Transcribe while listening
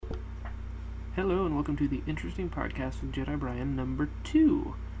Hello and welcome to the Interesting Podcast with Jedi Brian number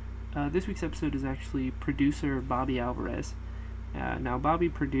 2. This week's episode is actually producer Bobby Alvarez. Now Bobby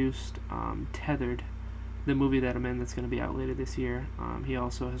produced Tethered, the movie that I'm in that's going to be out later this year. He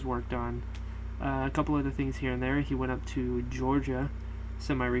also has worked on a couple other things here and there. He went up to Georgia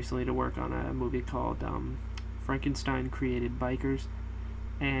semi-recently to work on a movie called Frankenstein Created Bikers.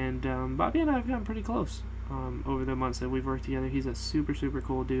 And Bobby and I have gotten pretty close over the months that we've worked together. He's a super, super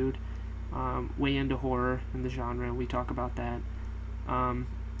cool dude. Way into horror and the genre. We talk about that.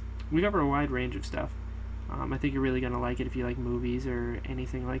 We cover a wide range of stuff. I think you're really going to like it if you like movies or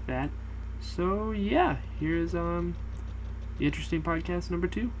anything like that. So, yeah, here's the Interesting Podcast number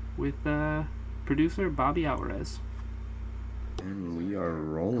 2 with producer Bobby Alvarez. And we are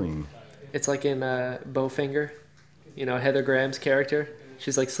rolling. It's like in Bowfinger, Heather Graham's character.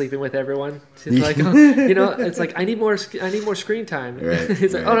 She's like sleeping with everyone. She's like, it's like I need more screen time. Right,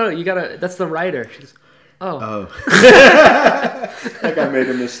 He's like, right. oh no, you gotta. That's the writer. She's, oh. Like I made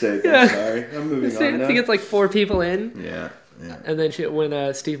a mistake. I'm sorry. I'm moving on now. I think it's like 4 people in. Yeah. And then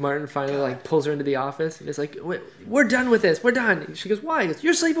when Steve Martin finally like pulls her into the office, and it's like, we're done with this. We're done. She goes, why? He goes,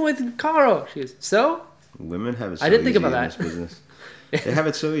 you're sleeping with Carl. She goes, so? Women have it so I didn't think easy about in that. this business. They have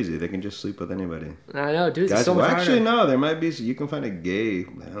it so easy. They can just sleep with anybody. I know, dude. Guys, It's so much actually, harder. no. There might be. You can find a gay.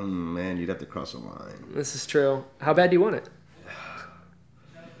 Oh man, you'd have to cross a line. This is true. How bad do you want it?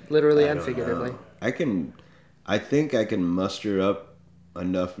 Literally I and don't figuratively. know. I think I can muster up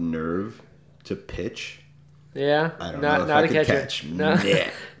enough nerve to pitch. Yeah. I don't not know if not I a could catcher. catch. No. Yeah.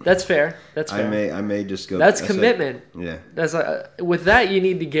 That's fair. That's fair. I may just go. That's commitment. Yeah. That's with that you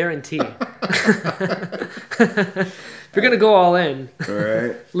need to guarantee. If you're gonna go all in, All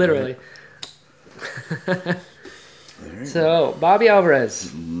right. literally. All right. So Bobby Alvarez,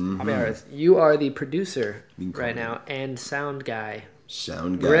 Mm-hmm. Bobby Alvarez, you are the producer You can call right me now and sound guy.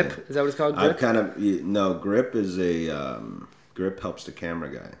 Sound guy. Grip, is that what it's called? Grip. Grip is a Grip helps the camera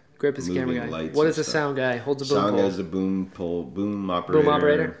guy. Grip is the camera moving guy. lights What and is a stuff. sound guy? Holds a boom Sound pole. guy is a boom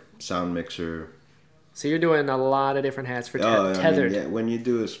operator. Sound mixer. So you're doing a lot of different hats for I mean, Tethered. yeah, when you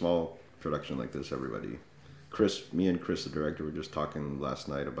do a small production like this, me and Chris, the director, were just talking last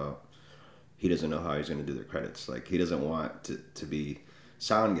night about he doesn't know how he's going to do the credits. Like, he doesn't want to be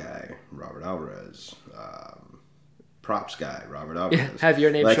sound guy, Robert Alvarez, props guy, Robert Alvarez. Yeah, have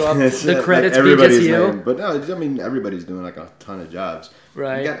your name Like, show up. it's, The like, credits be everybody's just you. name. But no, I mean, everybody's doing like a ton of jobs.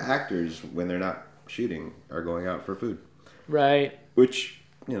 Right. You got actors, when they're not shooting, are going out for food. Right. Which,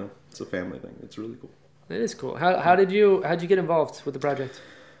 it's a family thing. It's really cool. It is cool. How'd you get involved with the project?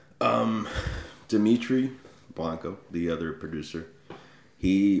 Dimitri Blanco, the other producer,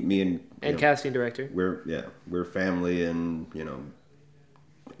 me and Casting director. we're family, and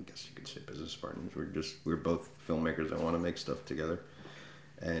I guess you could say business partners. We're both filmmakers that want to make stuff together.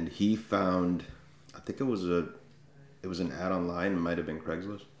 And he found, I think it was an ad online. It might have been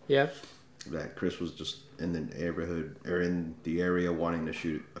Craigslist. Yeah. That Chris was just in the neighborhood or in the area wanting to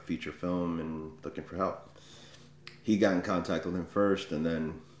shoot a feature film and looking for help. He got in contact with him first, and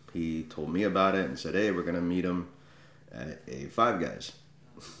then he told me about it and said, "Hey, we're gonna meet him at a Five Guys."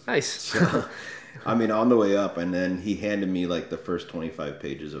 Nice. So, I mean, on the way up, and then he handed me like the first 25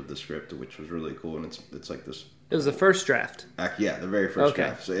 pages of the script, which was really cool. And it's like this. It was the first draft. Yeah, the very first Okay.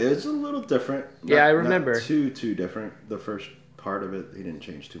 draft. So it's a little different. Yeah, I remember. Not too different. The first part of it, he didn't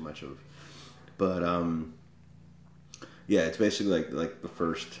change too much of. But yeah, it's basically like the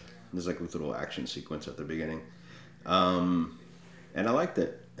first. There's like a little action sequence at the beginning, and I liked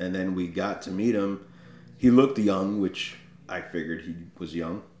it. And then we got to meet him. He looked young, which I figured he was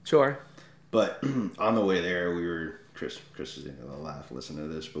young. Sure. But on the way there, Chris is gonna laugh listening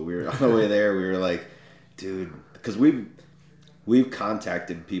to this, but we were on the way there. We were like, dude, because we've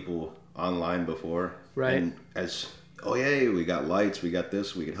contacted people online before, Right. And we got lights, we got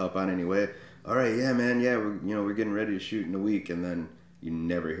this, we could help out anyway. All right, yeah, man, yeah, we're getting ready to shoot in a week, and then you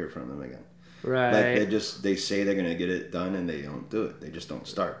never hear from them again. Right. Like they say they're gonna get it done, and they don't do it. They just don't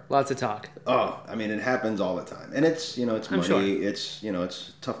start. Lots of talk. Oh, I mean, it happens all the time, and it's it's I'm money. sure. It's it's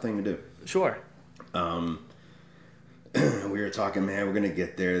a tough thing to do. Sure. We were talking, man, we're gonna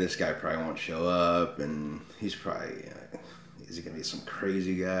get there. This guy probably won't show up, and he's probably is he gonna be some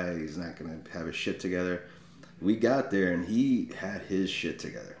crazy guy? He's not gonna have his shit together. We got there, and he had his shit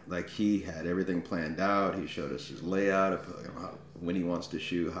together. Like, he had everything planned out. He showed us his layout of when he wants to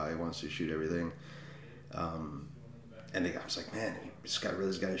shoot, how he wants to shoot everything. And I was like, man, this guy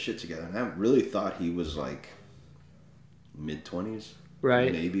really's got his shit together. And I really thought he was like mid-20s,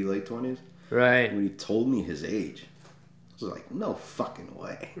 Right. maybe late 20s. Right. When he told me his age, I was like, no fucking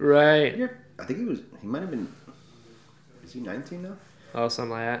way. Right. I think he might have been, is he 19 now? Oh,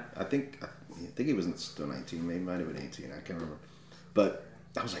 something like that. I think think he was still 19, maybe might have been 18, I can't remember. But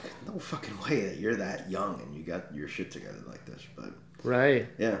I was like, no fucking way that you're that young and you got your shit together like this. But right.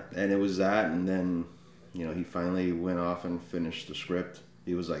 Yeah, and it was that, and then, he finally went off and finished the script.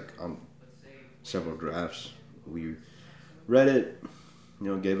 He was like on several drafts. We read it,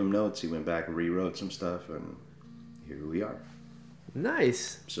 gave him notes. He went back and rewrote some stuff, and here we are.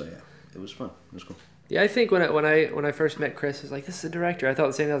 Nice. So yeah, it was fun. It was cool. Yeah, I think when I first met Chris, I was like, this is a director. I thought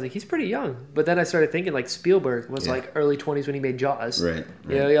the same thing. I was like, he's pretty young. But then I started thinking, like, Spielberg was like early 20s when he made Jaws. Right.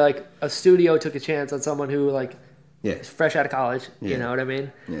 Like a studio took a chance on someone who is fresh out of college. Yeah. You know what I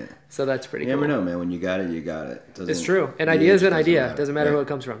mean? Yeah. So that's pretty cool. You never know, man. When you got it, you got it. It's true. An idea is an idea. Doesn't matter who it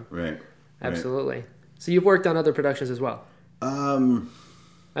comes from. Right. Absolutely. Right. So you've worked on other productions as well. I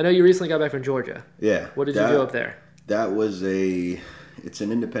know you recently got back from Georgia. Yeah. What did you do up there? That was it's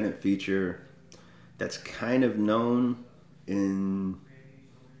an independent feature that's kind of known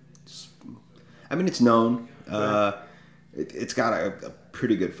it's known. Right. It's got a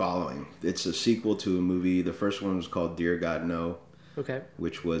pretty good following. It's a sequel to a movie. The first one was called Dear God No. Okay.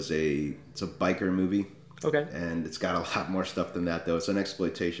 Which was it's a biker movie. Okay. And it's got a lot more stuff than that, though. It's an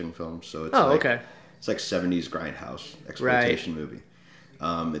exploitation film, so it's okay. It's like 70s grindhouse exploitation movie.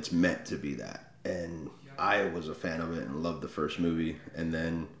 It's meant to be that. And I was a fan of it and loved the first movie. And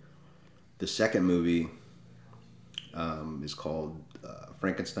then the second movie is called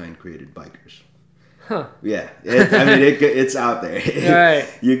Frankenstein Created Bikers. Huh. Yeah. It's out there. Right.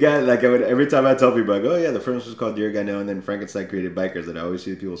 You got, every time I tell people, I go, oh, yeah, the first was called Dear God No, and then Frankenstein Created Bikers, and I always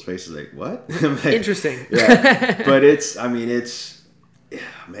see people's faces like, what? Interesting. Yeah. But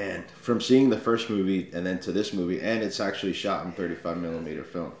man, from seeing the first movie and then to this movie, and it's actually shot in 35mm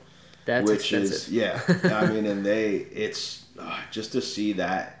film. That's expensive. And it's just to see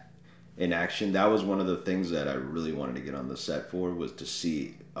that in action. That was one of the things that I really wanted to get on the set for, was to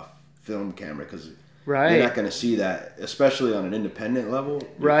see a film camera, because you're not going to see that, especially on an independent level.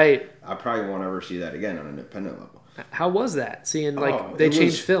 Right. I probably won't ever see that again on an independent level. How was that? Seeing they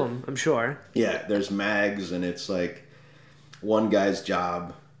changed film, I'm sure. Yeah, there's mags, and it's like one guy's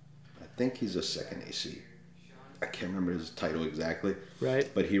job. I think he's a second AC. I can't remember his title exactly. Right.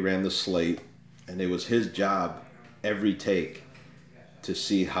 But he ran the slate, and it was his job every take to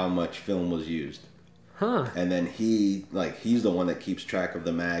see how much film was used. Huh. And then he's the one that keeps track of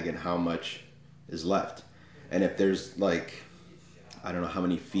the mag and how much is left. And if there's I don't know how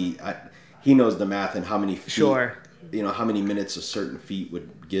many feet, he knows the math and how many feet. Sure. How many minutes a certain feet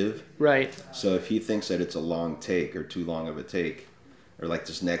would give. Right. So if he thinks that it's a long take or too long of a take, or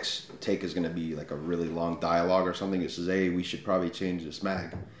this next take is going to be a really long dialogue or something, it says, hey, we should probably change this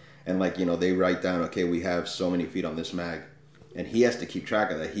mag. And they write down, okay, we have so many feet on this mag. And he has to keep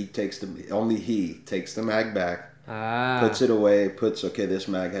track of that. Only he takes the mag back, puts it away, okay, this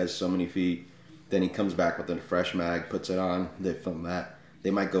mag has so many feet. Then he comes back with a fresh mag, puts it on, they film that.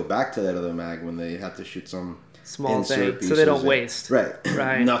 They might go back to that other mag when they have to shoot some small thing, so they don't waste. Right.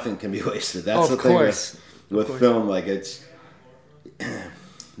 Right. Nothing can be wasted. That's the thing with film. It's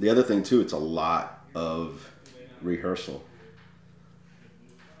the other thing too. It's a lot of rehearsal.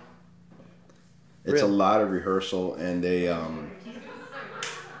 It's a lot of rehearsal, and they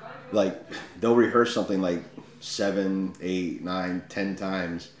they'll rehearse something 7, 8, 9, 10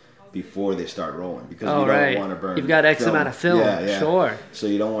 times before they start rolling, because you don't want to burn. You've got X amount of film. Yeah. Sure. So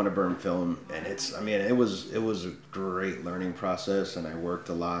you don't want to burn film, and it was a great learning process, and I worked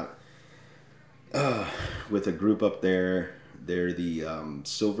a lot with a group up there. They're the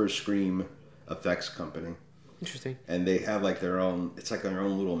Silver Scream Effects Company. Interesting. And they have their own. It's their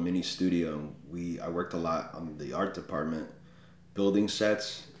own little mini studio. I worked a lot on the art department, building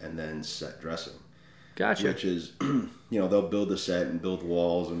sets and then set dressing. Gotcha. Which is, they'll build a set and build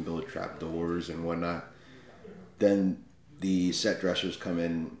walls and build trapdoors and whatnot. Then the set dressers come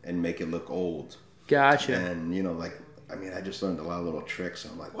in and make it look old. Gotcha. And, I just learned a lot of little tricks.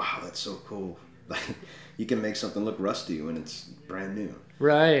 I'm like, wow, that's so cool. You can make something look rusty when it's brand new.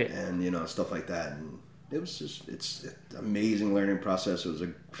 Right. And, stuff like that. And it was it's an amazing learning process. It was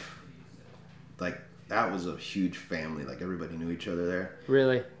that was a huge family. Everybody knew each other there.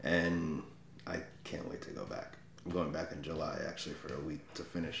 Really? And I can't wait to go back. I'm going back in July, actually, for a week to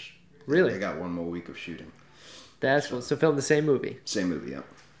finish. Really? They got one more week of shooting. That's cool. So film the same movie? Same movie, yeah.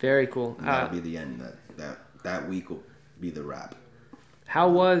 Very cool. That'll be the end. That week will be the wrap. How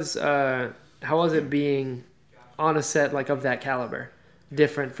was it being on a set of that caliber?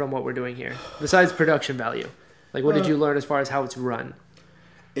 Different from what we're doing here? Besides production value. What did you learn as far as how it's run?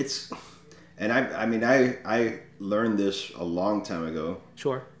 I learned this a long time ago.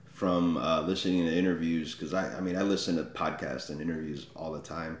 Sure. From listening to interviews, because I listen to podcasts and interviews all the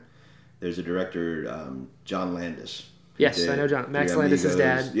time, there's a director, John Landis. Yes, I know John. Max Landis'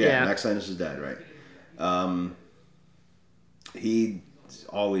 dad. Yeah, Max Landis' dad, right. He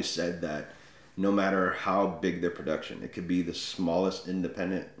always said that no matter how big their production, it could be the smallest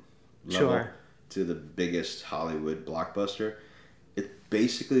independent level to the biggest Hollywood blockbuster, it's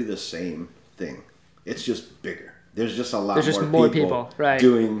basically the same thing. It's just bigger. There's just a lot more people right.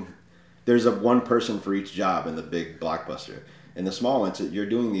 doing. There's one person for each job in the big blockbuster. In the small ones, you're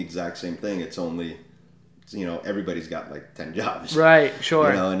doing the exact same thing. It's only, everybody's got like 10 jobs. Right,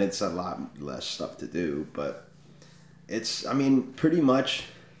 sure. And it's a lot less stuff to do. But it's, pretty much,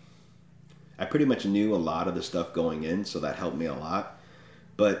 I pretty much knew a lot of the stuff going in, so that helped me a lot.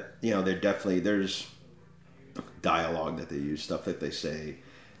 But, there's dialogue that they use, stuff that they say.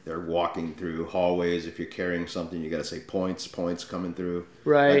 They're walking through hallways. If you're carrying something, you got to say points coming through.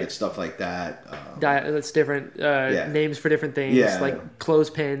 Right. Like it's stuff like that. That's different. Names for different things. Yeah. Like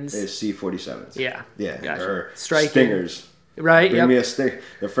clothespins. It's C-47s. Yeah. Yeah. Gotcha. Or Striking. stingers. Right. Bring me a stinger.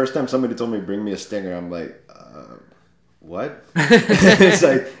 The first time somebody told me bring me a stinger, I'm like, what? It's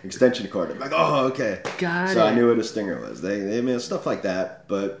like extension cord. I'm like, oh, okay. Got it. So I knew what a stinger was. They made stuff like that.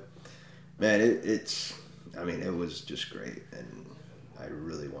 But man, it was just great. And I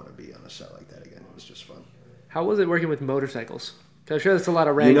really want to be on a set like that again. It was just fun. How was it working with motorcycles? 'Cause I'm sure that's a lot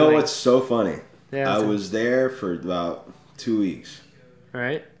of wrangling. You know what's so funny? Yeah, I was there for about 2 weeks. All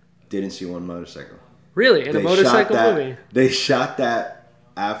right. Didn't see one motorcycle. Really? In a motorcycle movie? They shot that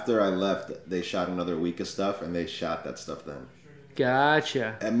after I left. They shot another week of stuff, and they shot that stuff then.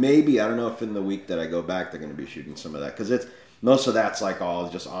 Gotcha. And maybe, I don't know if in the week that I go back, they're going to be shooting some of that. Because most of that's like all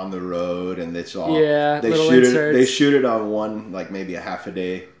just on the road, and it's all they shoot it on one, like maybe a half a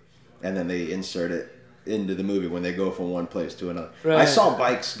day, and then they insert it into the movie when they go from one place to another. Right. I saw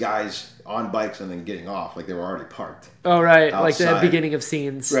guys on bikes and then getting off, like they were already parked. Oh right, outside. like the beginning of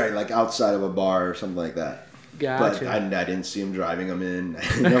scenes. Right, like outside of a bar or something like that. Gotcha. But I didn't see him driving them in.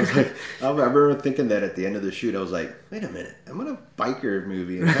 I was like, I remember thinking that at the end of the shoot, I was like, wait a minute, I'm in a biker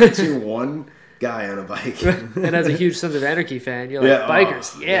movie and I haven't seen one guy on a bike. And as a huge Sons of Anarchy fan, you're like,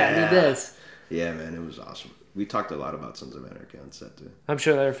 bikers, I need this. Yeah, man, it was awesome. We talked a lot about Sons of Anarchy on set too. I'm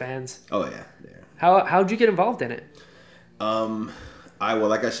sure they're fans. Oh yeah. How'd you get involved in it?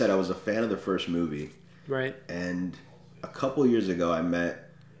 Like I said, I was a fan of the first movie. Right. And a couple years ago, I met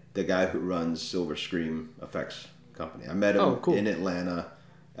the guy who runs Silver Scream Effects Company. I met him in Atlanta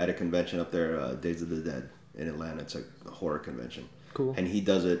at a convention up there, Days of the Dead in Atlanta. It's a horror convention. Cool. And he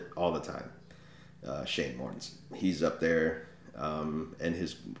does it all the time. Shane Morton's. He's up there, and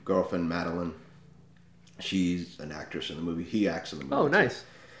his girlfriend Madeline. She's an actress in the movie. He acts in the movie. Oh, nice. Too.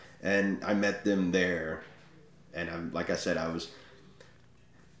 And I met them there, and like I said, I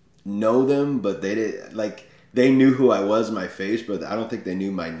know them, but they didn't they knew who I was, my face, but I don't think they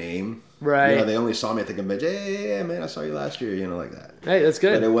knew my name. Right. They only saw me at the convention. Hey, man, I saw you last year. Like that. Hey, that's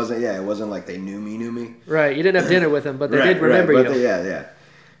good. But it wasn't like they knew me. Right. You didn't have dinner with them, but they did remember you. Yeah.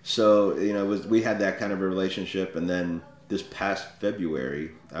 So we had that kind of a relationship, and then this past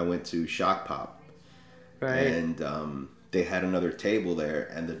February, I went to Shock Pop. Right. And they had another table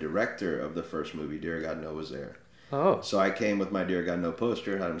there, and the director of the first movie, Dear God No, was there. Oh. So I came with my Dear God No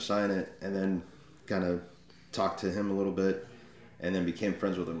poster, had him sign it, and then kind of talked to him a little bit, and then became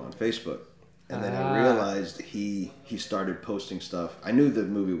friends with him on Facebook. And then I realized he started posting stuff. I knew the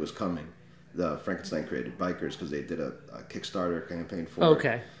movie was coming, the Frankenstein Created Bikers, because they did a Kickstarter campaign for it.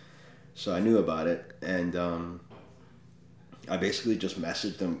 Okay. So I knew about it, and I basically just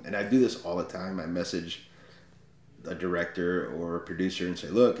messaged him, and I do this all the time. I message a director or a producer and say,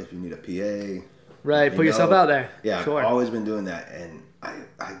 look, if you need a PA. Right, put yourself out there. Yeah, sure. I've always been doing that, and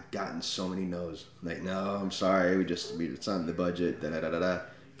I've gotten so many no's. Like, no, I'm sorry, it's not in the budget, da-da-da-da-da,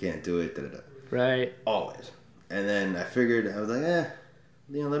 can't do it, da-da-da. Right. Always. And then I figured, I was like,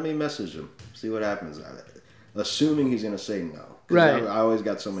 let me message him, see what happens. Assuming he's going to say no. Right. I always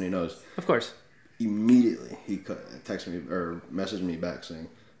got so many no's. Of course. Immediately, he texted me, or messaged me back saying,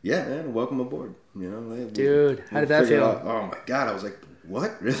 yeah, man, welcome aboard. Dude, how did that feel? Oh my God, I was like,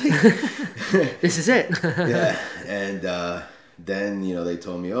 what? Really? This is it. Yeah. And then, they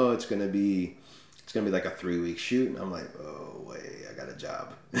told me, it's gonna be like a 3-week shoot. And I'm like, oh wait, I got a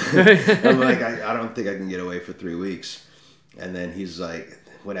job. I'm like, I don't think I can get away for 3 weeks. And then he's like,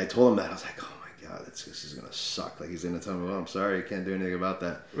 when I told him that, I was like, oh my God, this is gonna suck. Like, he's gonna tell me, well, I'm sorry, I can't do anything about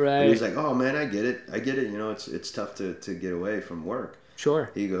that. Right. But he's like, oh man, I get it. It's tough to get away from work.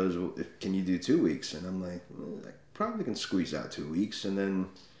 Sure. He goes, well, can you do 2 weeks? And I'm like, I probably can squeeze out 2 weeks. And then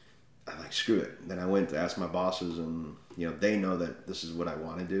I'm like, screw it. Then I went to ask my bosses, and they know that this is what I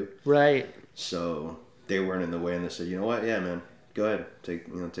want to do. Right. So they weren't in the way, and they said, you know what? Yeah, man, go ahead,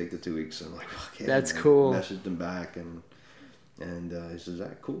 take the 2 weeks. And I'm like, fuck yeah. That's and I cool. Messaged him back and he says,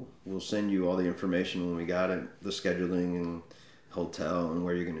 cool. We'll send you all the information when we got it, the scheduling and hotel and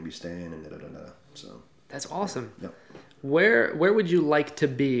where you're going to be staying and da-da-da-da. So that's awesome. Yeah. Where would you like to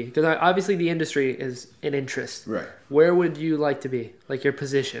be? Because obviously the industry is an interest. Right. Where would you like to be? Like your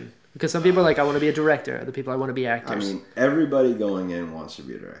position? Because some people are like, I want to be a director. Other people, I want to be actors. I mean, everybody going in wants to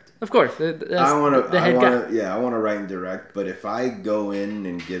be a director. Of course. I want to write and direct. But if I go in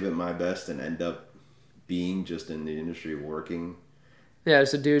and give it my best and end up being just in the industry working. Yeah,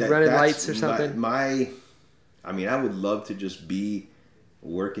 it's a dude running lights or something. I mean, I would love to just be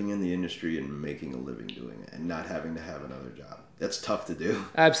working in the industry and making a living doing it and not having to have another job. That's tough to do.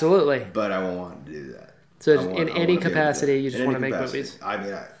 Absolutely. But I won't want to do that. So in any capacity, you just want to make movies? I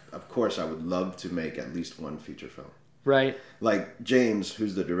mean, of course, I would love to make at least one feature film. Right. Like James,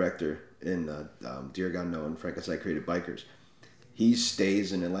 who's the director in Dear God No and Frankenstein Created Bikers, he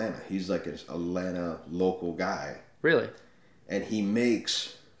stays in Atlanta. He's like an Atlanta local guy. Really? And he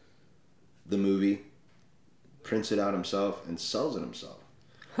makes the movie, prints it out himself, and sells it himself.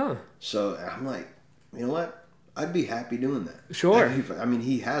 Huh. So I'm like, you know what? I'd be happy doing that. Sure. I mean,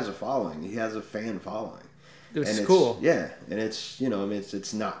 he has a following. He has a fan following. It's cool. Yeah, and it's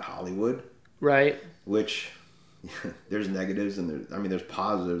it's not Hollywood. Right. Which there's negatives and there's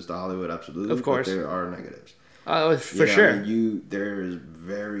positives to Hollywood, absolutely. Of course. But there are negatives. Oh, for sure. I mean, there is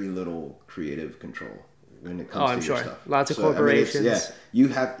very little creative control when it comes to your stuff. Lots of corporations. You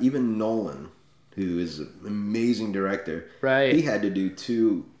have even Nolan, who is an amazing director. Right. He had to do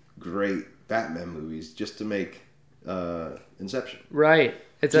 2 great Batman movies just to make Inception. Right.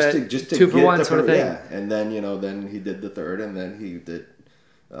 It's just to 2 for 1 sort of thing. Yeah, and then then he did the third, and then he did.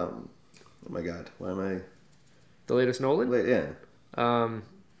 Oh my God, why am I? The latest Nolan. Yeah.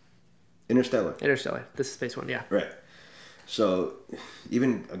 Interstellar. This is Space One. Yeah. Right. So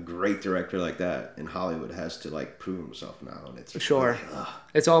even a great director like that in Hollywood has to like prove himself now, and it's sure.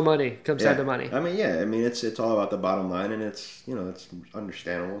 It's all money. Comes down to money. I mean, it's all about the bottom line, and it's it's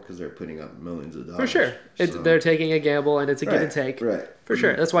understandable because they're putting up millions of dollars. For sure, they're taking a gamble, and it's a give and take. Right. For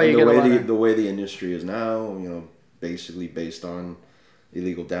sure, that's why you get the way the industry is now. Basically based on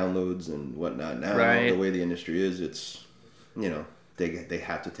illegal downloads and whatnot. Now the way the industry is, it's they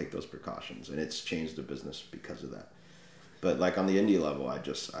have to take those precautions, and it's changed the business because of that. But like on the indie level,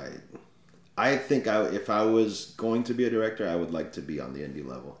 I think if I was going to be a director, I would like to be on the indie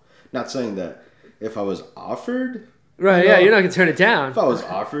level. Not saying that if I was offered, right? Yeah, you're not gonna turn it down. If I was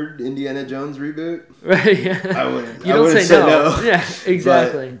offered Indiana Jones reboot, right? Yeah, I wouldn't. You don't say no. Yeah,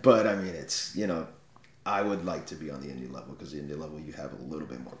 exactly. But I mean, it's I would like to be on the indie level because the indie level you have a little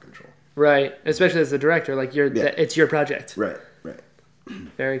bit more control. Right, especially as the director, like it's your project. Right.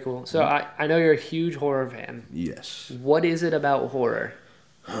 Very cool. So I know you're a huge horror fan. Yes. What is it about horror?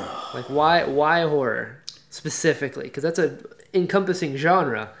 Like why horror specifically? Because that's a encompassing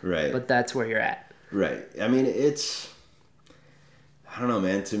genre. Right. But that's where you're at. Right. I mean, I don't know,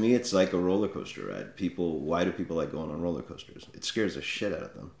 man. To me, it's like a roller coaster ride. Why do people like going on roller coasters? It scares the shit out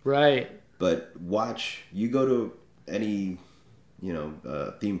of them. Right. But you go to any,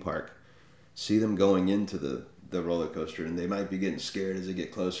 theme park, see them going into the roller coaster, and they might be getting scared as they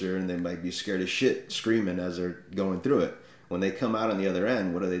get closer, and they might be scared as shit, screaming as they're going through it. When they come out on the other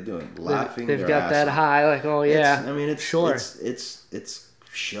end, what are they doing? Laughing. They've got that high, like, oh yeah. It's sure. It's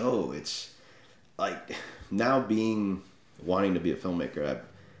show. It's like now wanting to be a filmmaker.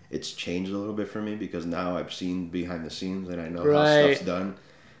 It's changed a little bit for me because now I've seen behind the scenes and I know how stuff's done.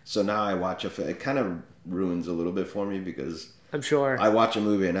 So now I watch it kind of ruins a little bit for me because I'm sure I watch a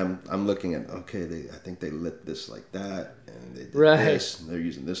movie and I'm looking at I think they lit this like that and they did this and they're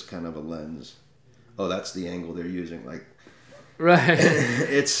using this kind of a lens. Oh, that's the angle they're using. Like, right.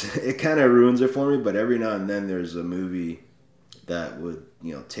 It kind of ruins it for me. But every now and then there's a movie that would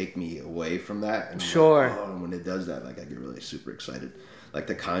take me away from that. And sure. And when it does that, like I get really super excited. Like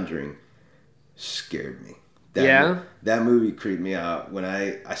The Conjuring scared me. That movie creeped me out when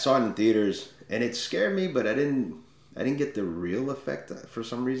I saw it in theaters, and it scared me, but I didn't get the real effect for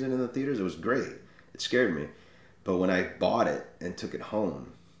some reason in the theaters. It was great. It scared me. But when I bought it and took it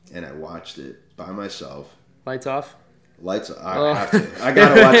home and I watched it by myself. Lights off? I have to. I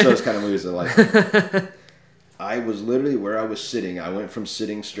gotta watch those kind of movies. I was literally where I was sitting. I went from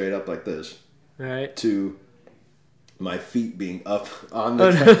sitting straight up like this to my feet being up on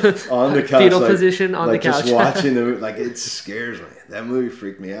the couch, fetal position on the couch, just watching the movie. Like, it scares me. That movie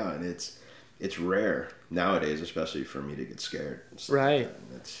freaked me out, and it's rare nowadays, especially for me to get scared. Right.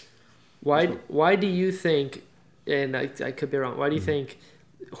 Like why do you think? And I could be wrong. Why do you think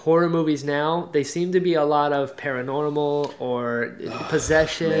horror movies now, they seem to be a lot of paranormal or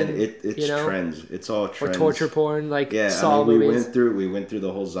possession. Man, it's trends. It's all trends. Or torture porn, like Saw movies. We went through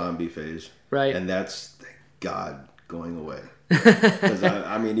the whole zombie phase. Right. And that's, thank God, going away. Because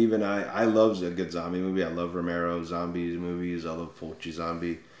I love a good zombie movie. I love Romero zombies movies. I love Fulci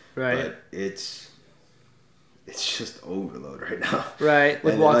zombie. Right. But it's just overload right now. Right.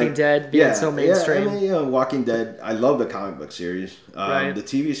 With Walking Dead being so mainstream. Walking Dead. I love the comic book series. Right. The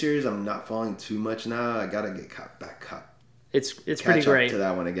TV series, I'm not following too much now. I gotta get back up. It's pretty great. To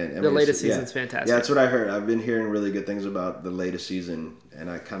that one again. The latest season's fantastic. Yeah, that's what I heard. I've been hearing really good things about the latest season, and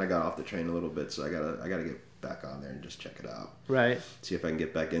I kind of got off the train a little bit, so I gotta get back on there and just check it out. Right. See if I can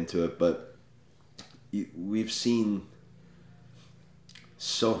get back into it. But we've seen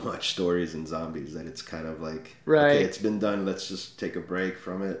so much stories in zombies that it's kind of like, okay, it's been done. Let's just take a break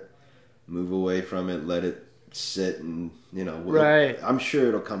from it, move away from it, let it sit, and I'm sure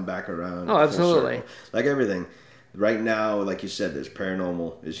it'll come back around. Oh, absolutely. Like everything. Right now, like you said, there's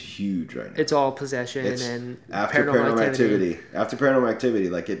paranormal is huge right now. It's all possession and after paranormal activity. After paranormal activity,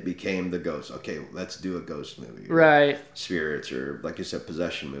 like it became the ghost. Okay, let's do a ghost movie. Right. Spirits, or like you said,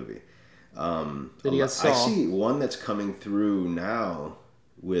 possession movie. Then you got Saw. I see one that's coming through now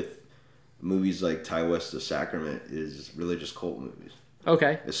with movies like Ty West, The Sacrament, is religious cult movies.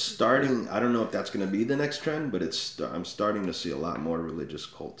 Okay. It's starting. I don't know if that's going to be the next trend, but I'm starting to see a lot more religious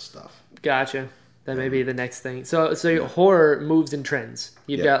cult stuff. Gotcha. That may be the next thing. So horror moves in trends.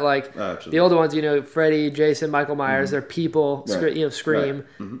 You've got like the older ones, Freddy, Jason, Michael Myers. They're people, Scream,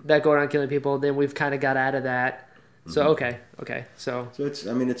 that go around killing people. Then we've kind of got out of that. So okay. So it's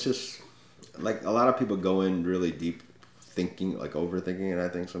just like a lot of people go in really deep thinking, like overthinking it. I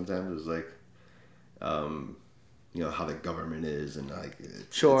think sometimes is like, how the government is, and like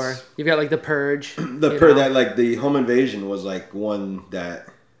you've got like the Purge. That like the home invasion was like one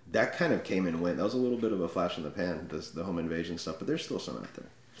that kind of came and went. That was a little bit of a flash in the pan, the home invasion stuff, but there's still some out there.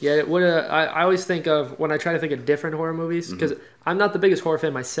 Yeah, I always think of, when I try to think of different horror movies, because I'm not the biggest horror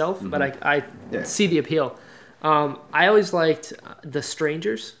fan myself, but I see the appeal. I always liked The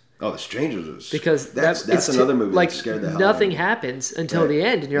Strangers. Oh, The Strangers was... Because that's another movie that scared the hell out of me. Nothing happens until the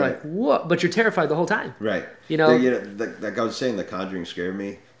end, and you're like, what? But you're terrified the whole time. Right. Like I was saying, The Conjuring scared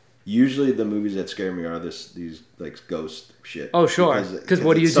me. Usually the movies that scare me are these like ghost shit. Oh, sure. Because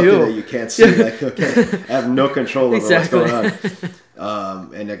what do you do? Something that you can't see. Like, okay, I have no control over what's going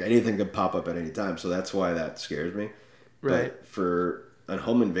on. And like anything could pop up at any time. So that's why that scares me. Right. But for a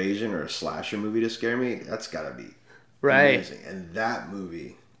home invasion or a slasher movie to scare me, that's got to be amazing. And that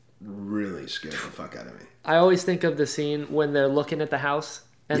movie really scared the fuck out of me. I always think of the scene when they're looking at the house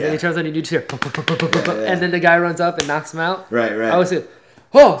and then he turns on and you just hear and then the guy runs up and knocks him out. Right. I always say,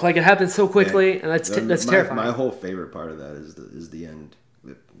 like it happens so quickly, and that's terrifying. My whole favorite part of that is the end.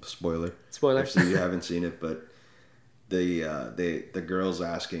 Spoiler. Spoilers. If you haven't seen it, but the girl's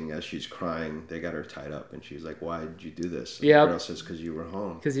asking as she's crying. They got her tied up, and she's like, "Why did you do this?" And the girl says, "Because you were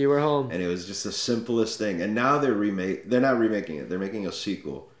home." Because you were home. And it was just the simplest thing. And now they're not remaking it. They're making a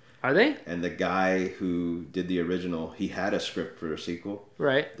sequel. Are they? And the guy who did the original, he had a script for a sequel.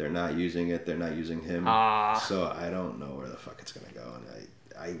 Right. They're not using it. They're not using him. So I don't know where the fuck it's gonna go. And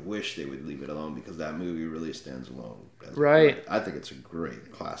I wish they would leave it alone, because that movie really stands alone. Right. I think it's a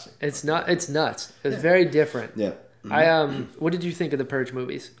great classic. It's nuts. It's very different. Yeah. Mm-hmm. What did you think of the Purge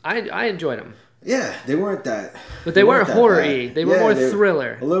movies? I enjoyed them. Yeah, they weren't that. But they weren't horror-y. They were more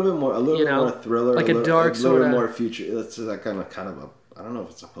thriller. A little bit more thriller. Like a dark sort of. A little bit more future. It's like kind of a. I don't know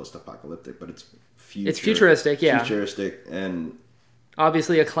if it's a post-apocalyptic, but it's future. It's futuristic, yeah. Futuristic, and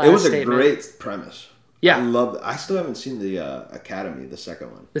obviously a class statement. It was a great premise. Yeah. I still haven't seen the Academy, the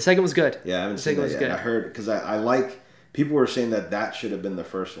second one. The second was good. Yeah, I haven't seen that yet. Good. I heard, because I like, people were saying that should have been the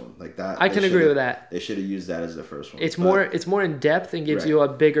first one. Like that. I can agree with that. They should have used that as the first one. It's more in depth and gives you a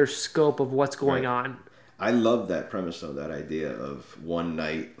bigger scope of what's going on. I love that premise though, that idea of one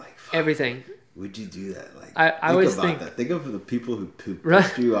night, like everything. Would you do that? Like, I always think that. Think of the people who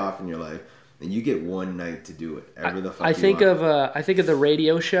pissed you off in your life. And you get one night to do whatever the fuck I think of the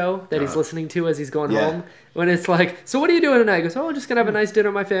radio show that he's listening to as he's going home. When it's like, so what are you doing tonight? He goes, I'm just going to have a nice dinner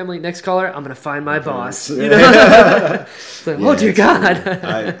with my family. Next caller, I'm going to find my boss. It's like, oh, dear God.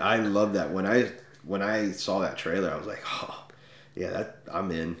 I love that. When I saw that trailer, I was like, oh, yeah,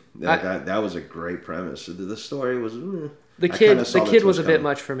 I'm in. That was a great premise. The story was... The kid was a bit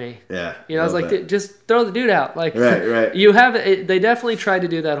much for me. Yeah. I was like, just throw the dude out. Like, right. They definitely tried to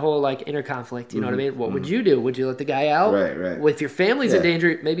do that whole like inner conflict. You know what I mean? What would you do? Would you let the guy out? Right. If your family's in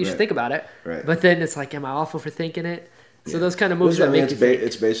danger, maybe you should think about it. Right. But then it's like, am I awful for thinking it? So those kind of moves that make you think.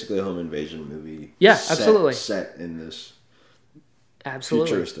 It's basically a home invasion movie. Yeah, absolutely. Set in this Absolutely.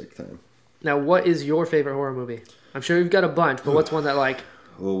 futuristic time. Now, what is your favorite horror movie? I'm sure you've got a bunch, but what's one that like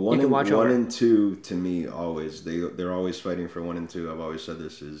Well, you can watch over? one and two to me always they're always fighting for 1 and 2. I've always said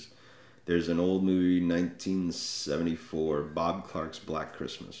this is there's an old movie 1974 Bob Clark's Black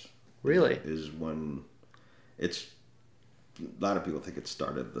Christmas. Really? Is one. It's a lot of people think it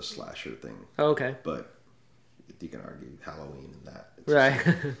started the slasher thing. Oh, okay. But you can argue Halloween and that. It's Right.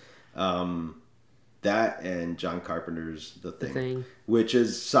 That and John Carpenter's The Thing, Thing. which is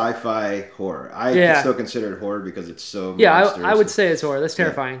sci-fi horror. I still consider it horror because it's so Yeah, monstrous. I would say it's horror. That's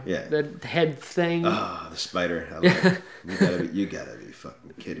terrifying. Yeah. The head thing. Ah, the spider. I love it. You gotta be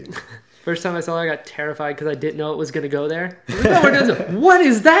fucking kidding me. First time I saw it, I got terrified because I didn't know it was going to go there. I was like, "Oh, what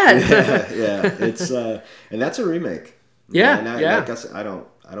is that?" Yeah. It's and that's a remake. Yeah, and like I said, I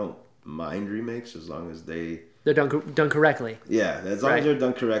don't mind remakes as long as they're done correctly. Yeah, as long as they're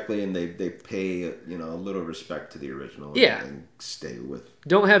done correctly and they pay a little respect to the original. Yeah. And stay with.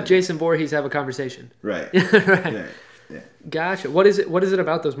 Don't have Jason Voorhees have a conversation. Right. Right. Yeah. Gotcha. What is it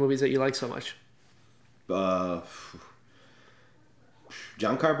about those movies that you like so much?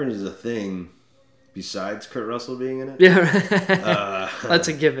 John Carpenter's The Thing, besides Kurt Russell being in it. Yeah, right. That's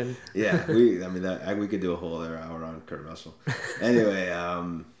a given. Yeah, we could do a whole other hour on Kurt Russell. Anyway,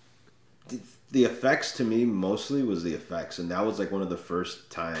 the effects to me mostly was the effects, and that was like one of the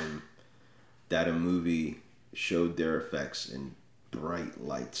first time that a movie showed their effects in bright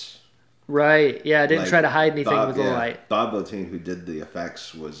lights. Right. Yeah, I didn't Like, try to hide anything with the light. Bob Bottin, who did the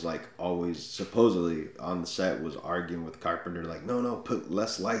effects, was like always supposedly on the set was arguing with Carpenter, like, no, put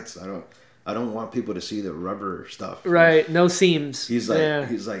less lights. I don't want people to see the rubber stuff. Right. No seams. He's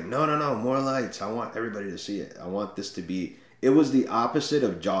like, no, more lights. I want everybody to see it. I want this to be. It was the opposite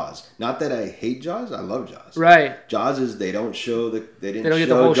of Jaws. Not that I hate Jaws. I love Jaws. Right. Jaws is they didn't show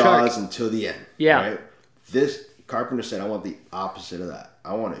Jaws shark until the end. Yeah. Right? This Carpenter said, I want the opposite of that.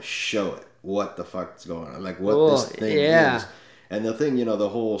 I want to show it what the fuck's going on, like what this thing is. And the thing, the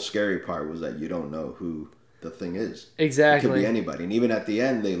whole scary part was that you don't know who the thing is. Exactly. It could be anybody, and even at the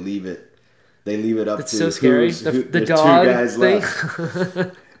end, they leave it up to so scary. The dog 2 guys thing.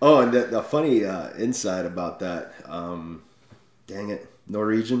 left. Oh, and the funny insight about that. Dang it,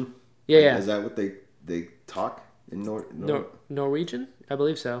 Norwegian. Yeah. Is that what they talk in Norwegian? I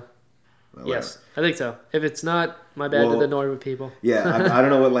believe so. Well, yes, I think so. If it's not, my bad to the Norwegian people. Yeah, I don't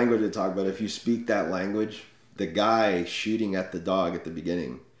know what language they talk, but if you speak that language, the guy shooting at the dog at the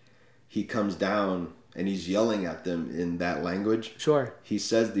beginning, he comes down and he's yelling at them in that language. Sure. He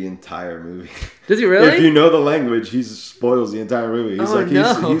says the entire movie. Does he really? If you know the language, he spoils the entire movie. He's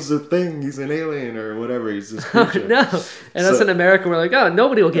he's a thing. He's an alien or whatever. He's this creature. No. And us in America, we're like,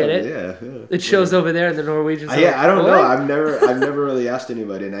 nobody will get it. Yeah. It shows over there in the Norwegian. I don't know. I've never really asked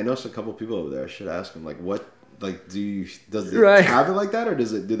anybody, and I know a couple people over there. I should ask them, like, what, like, does it have it like that, or do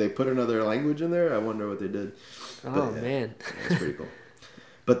they put another language in there? I wonder what they did. Oh, man. That's pretty cool.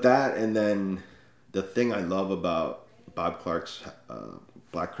 But that, and then the thing I love about Bob Clark's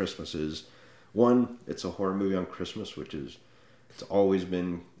Black Christmas is, one, it's a horror movie on Christmas, it's always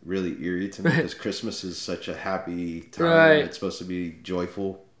been really eerie to me because Christmas is such a happy time. Right. It's supposed to be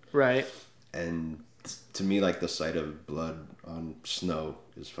joyful. Right. And to me, like, the sight of blood on snow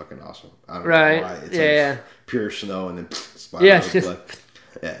is fucking awesome. I don't know why. It's pure snow and then splatter of blood.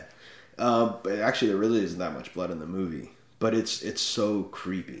 Yeah. But actually, there really isn't that much blood in the movie. But it's so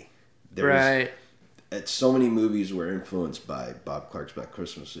creepy. So many movies were influenced by Bob Clark's Black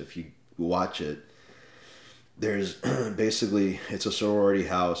Christmas. If you watch it, there's basically, it's a sorority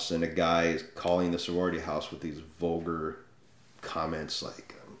house, and a guy is calling the sorority house with these vulgar comments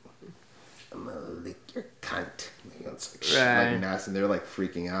like, I'm gonna lick your cunt. It's like nasty, and they're like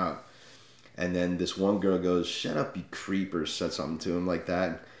freaking out. And then this one girl goes, shut up, you creep, or said something to him like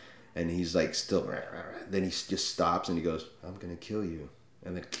that. And he's like still, then he just stops and he goes, I'm gonna kill you.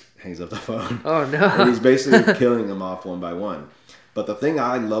 And then hangs up the phone. Oh, no. And he's basically killing them off one by one. But the thing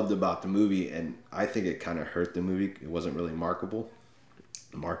I loved about the movie, and I think it kind of hurt the movie, it wasn't really marketable.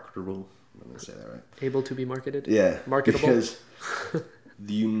 I'm going to say that right. Able to be marketed? Yeah. Marketable? Because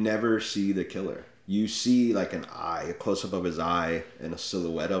you never see the killer. You see like an eye, a close-up of his eye, and a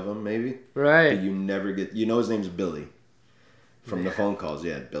silhouette of him maybe. Right. But you never get, his name's Billy. From the phone calls,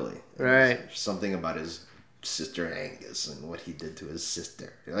 Billy. And something about his sister Angus and what he did to his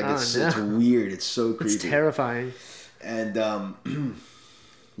sister. Like, it's weird. It's so creepy. It's terrifying. And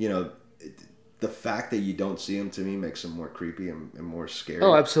the fact that you don't see him, to me, makes him more creepy and more scary.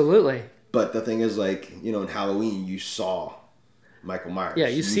 Oh, absolutely. But the thing is, like, in Halloween, you saw Michael Myers. Yeah,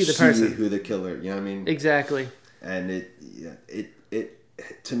 you see the person, who the killer. You know what I mean? Exactly. And it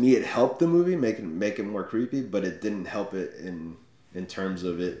to me, it helped the movie make it more creepy, but it didn't help it in in terms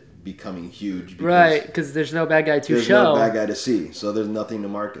of it becoming huge. Right, because there's no bad guy to there's show. There's no bad guy to see. So there's nothing to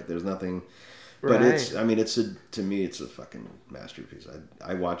market. There's nothing. But to me, it's a fucking masterpiece.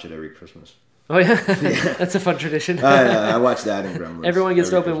 I watch it every Christmas. Oh, yeah? That's a fun tradition. I watch that and Gremlins. Everyone gets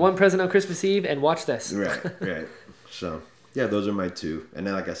to open Christmas. one present on Christmas Eve and watch this. Right. So, yeah, those are my two. And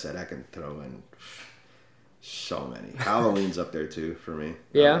then, like I said, I can throw in so many. Halloween's up there, too, for me.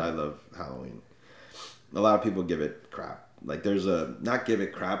 Yeah? I love Halloween. A lot of people give it crap. Like, there's not give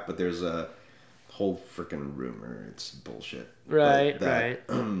it crap, but there's a whole freaking rumor. It's bullshit. Right.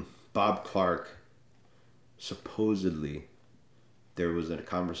 Bob Clark, supposedly, there was a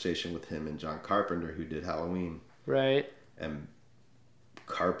conversation with him and John Carpenter, who did Halloween. Right. And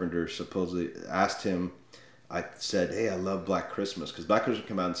Carpenter supposedly asked him, I said, hey, I love Black Christmas. Because Black Christmas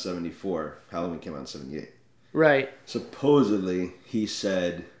came out in 1974. Halloween came out in 1978. Right. Supposedly, he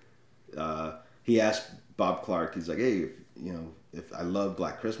said, he asked Bob Clark, he's like, hey, if I love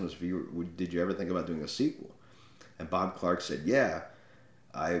Black Christmas, did you ever think about doing a sequel? And Bob Clark said, yeah.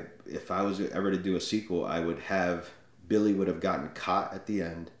 If I was ever to do a sequel, I would have Billy would have gotten caught at the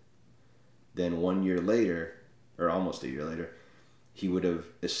end. Then 1 year later, or almost a year later, he would have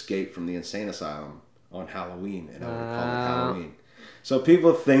escaped from the insane asylum on Halloween, and I would have called it Halloween. So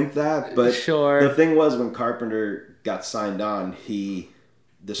people think that, but sure. The thing was, when Carpenter got signed on, the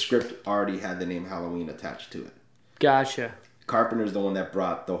script already had the name Halloween attached to it. Gotcha. Carpenter's the one that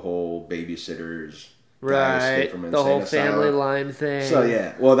brought the whole babysitters. Right, the whole family line thing. So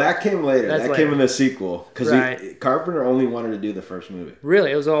yeah, well that came later. That came in the sequel because Carpenter only wanted to do the first movie.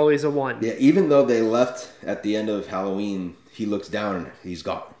 Really, it was always a one. Yeah, even though they left at the end of Halloween, he looks down and he's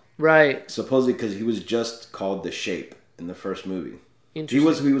gone. Right. Supposedly because he was just called The Shape in the first movie.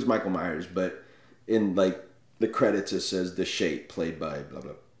 Interesting. He was Michael Myers, but in like the credits it says The Shape, played by blah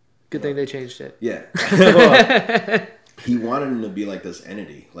blah. Good thing they changed it. Yeah. Well, he wanted him to be like this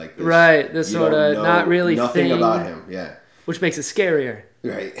entity, like this, right? This sort of not really nothing thing about him, yeah. Which makes it scarier,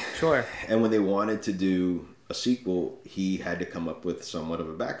 right? Sure. And when they wanted to do a sequel, he had to come up with somewhat of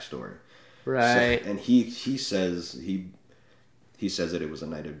a backstory, right? So, and he says that it was a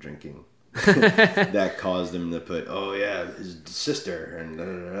night of drinking that caused him to put, oh yeah, his sister and da,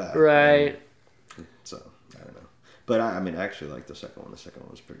 da, da, right. And so I don't know, but I mean, I actually like the second one. The second one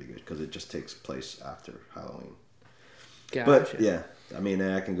was pretty good because it just takes place after Halloween. Gotcha. But yeah, I mean,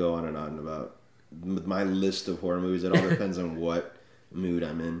 I can go on and on about my list of horror movies. It all depends on what mood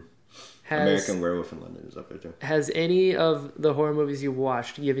I'm in. American Werewolf in London is up there too. Has any of the horror movies you've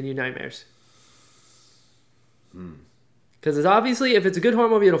watched given you nightmares? Because it's obviously, if it's a good horror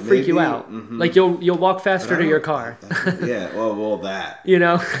movie, it'll freak you out. Mm-hmm. Like you'll walk faster to your car. Yeah, well, that. You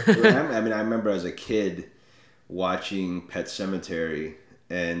know. I mean, I remember as a kid watching Pet Sematary,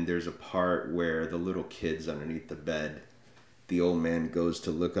 and there's a part where the little kid's underneath the bed. The old man goes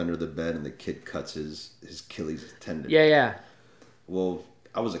to look under the bed, and the kid cuts his Achilles tendon. Yeah. Well,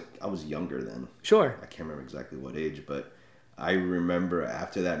 I was younger then. Sure. I can't remember exactly what age, but I remember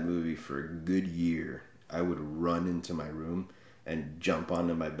after that movie for a good year, I would run into my room and jump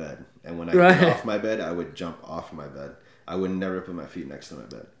onto my bed. And when I get off my bed, I would jump off my bed. I would never put my feet next to my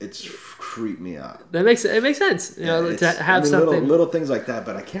bed. It's creeped me out. It makes sense, you know, to have something little things like that.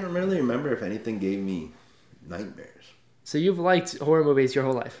 But I can't really remember if anything gave me nightmares. So you've liked horror movies your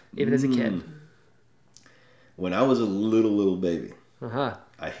whole life, even as a kid. When I was a little baby,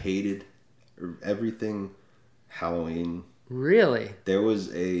 I hated everything Halloween. Really? There was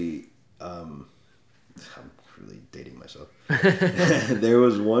I'm really dating myself. There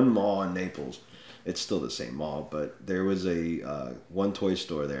was one mall in Naples. It's still the same mall, but there was a one toy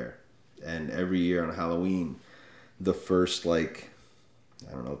store there. And every year on Halloween, the first 12,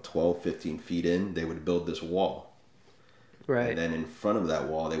 15 feet in, they would build this wall. Right. And then in front of that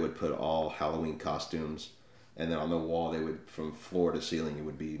wall, they would put all Halloween costumes. And then on the wall, from floor to ceiling, it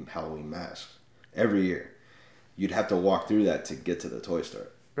would be Halloween masks. Every year. You'd have to walk through that to get to the toy store.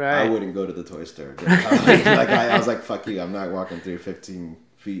 Right. I wouldn't go to the toy store. I was like, fuck you, I'm not walking through 15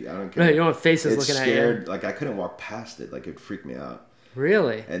 feet. I don't care. Right, you don't want faces looking at you. Like, I couldn't walk past it. Like, it freaked me out.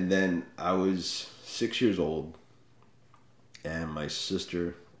 Really? And then I was 6 years old. And my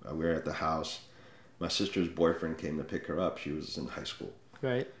sister, we were at the house. My sister's boyfriend came to pick her up. She was in high school.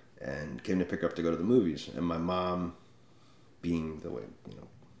 Right. And came to pick her up to go to the movies. And my mom, being the way,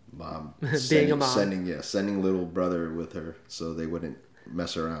 mom. Being a mom. Sending little brother with her so they wouldn't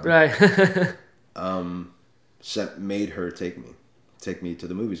mess around. Right. Made her take me to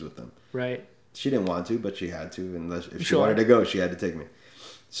the movies with them. Right. She didn't want to, but she had to. If she wanted to go, she had to take me.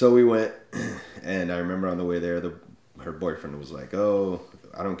 So we went, and I remember on the way there, her boyfriend was like, "Oh,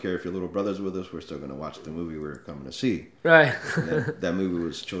 I don't care if your little brother's with us. We're still going to watch the movie we're coming to see." Right. And that movie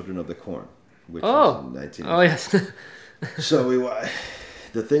was Children of the Corn, which was in 1980. Oh, yes. So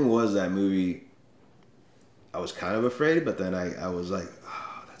the thing was, that movie, I was kind of afraid, but then I was like,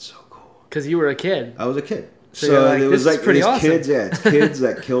 "Oh, that's so cool." Because you were a kid. I was a kid. So like, it was like pretty these awesome. kids, it's kids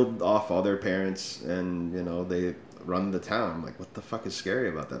that killed off all their parents, and they run the town. I'm like, what the fuck is scary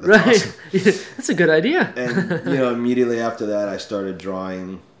about that? That's right. awesome. That's a good idea. And immediately after that, I started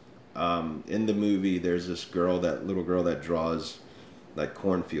drawing. In the movie, there's this little girl that draws like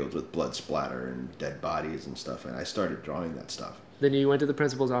cornfields with blood splatter and dead bodies and stuff, and I started drawing that stuff. Then you went to the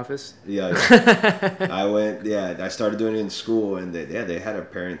principal's office. Yeah. I went. Yeah, I started doing it in school, and they had a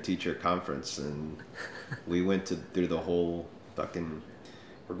parent-teacher conference, and we went through the whole fucking.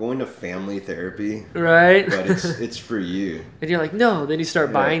 We're going to family therapy, right? But it's for you. And you're like, no. Then you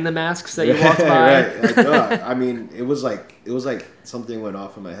start buying the masks that you walked by. Right. Like, God, I mean, it was like something went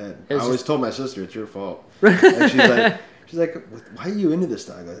off in my head. I always told my sister, "It's your fault." And she's like, "Why are you into this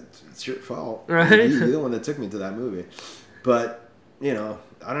stuff?" I go, "It's your fault. Right? You're the one that took me to that movie." But I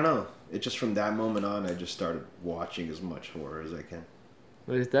don't know. It just, from that moment on, I just started watching as much horror as I can.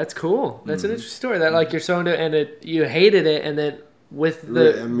 That's cool. That's an interesting story. That like you're so into, and you hated it, and then with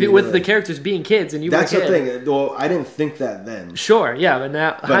the characters being kids, and you that's were a kid. the thing. Well, I didn't think that then. Sure, yeah, but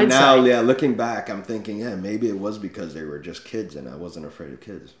now looking back, I'm thinking, maybe it was because they were just kids, and I wasn't afraid of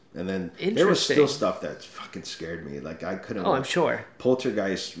kids. And then there was still stuff that fucking scared me. Like I couldn't. Oh, I'm sure.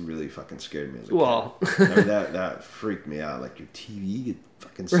 Poltergeist really fucking scared me as a kid. I mean, that freaked me out. Like your TV get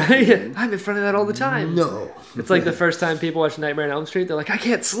fucking right. I'm in front of that all the time. No, it's like the first time people watch Nightmare on Elm Street, they're like, I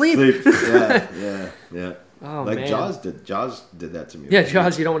can't sleep. Yeah. Oh, like man. Jaws did that to me. Yeah,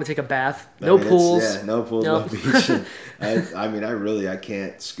 Jaws, you don't want to take a bath. No pools. No pools, no beach. I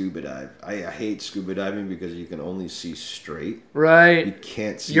can't scuba dive. I hate scuba diving because you can only see straight. Right. You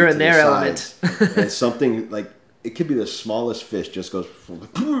can't see. You're in their element. And something like, it could be the smallest fish just goes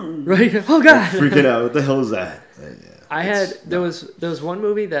right. Oh God. Freaking out. What the hell is that? There was one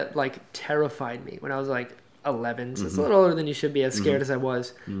movie that like terrified me when I was like 11. So it's a little older than you should be, as scared as I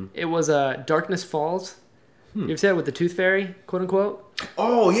was. It was Darkness Falls. You ever see that with the Tooth Fairy, quote unquote?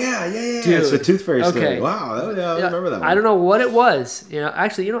 Oh yeah. Dude, it's a Tooth Fairy story. Wow, I remember that one. I don't know what it was.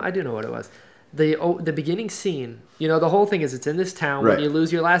 Actually, I do know what it was. The beginning scene. The whole thing is, it's in this town. Right. When you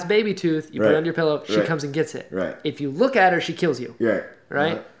lose your last baby tooth, you put it under your pillow. She comes and gets it. Right. If you look at her, she kills you.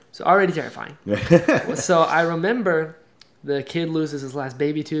 Right. So already terrifying. So I remember the kid loses his last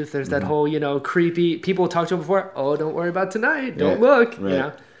baby tooth. There's that whole creepy. People talk to him before. Oh, don't worry about tonight. Don't look.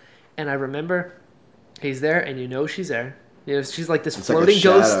 And I remember. He's there, and she's there. She's like this floating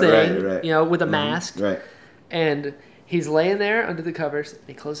ghost thing, with a mask. Right. And he's laying there under the covers. And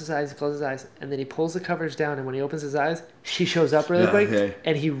he closes his eyes, and then he pulls the covers down. And when he opens his eyes, she shows up really quick,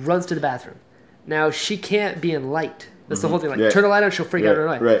 and he runs to the bathroom. Now she can't be in light. That's the whole thing. Like turn the light on, she'll freak out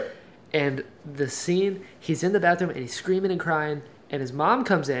right away. Right. And the scene, he's in the bathroom, and he's screaming and crying. And his mom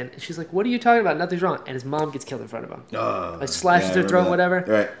comes in, and she's like, "What are you talking about? Nothing's wrong." And his mom gets killed in front of him. Like slashes her throat, whatever.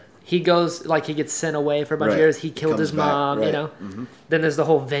 Right. He goes, he gets sent away for a bunch of years. He killed his mom, Then there's the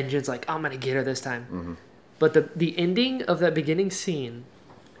whole vengeance, I'm going to get her this time. But the ending of that beginning scene,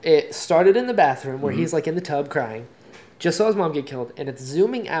 it started in the bathroom where he's, in the tub crying. Just saw his mom get killed. And it's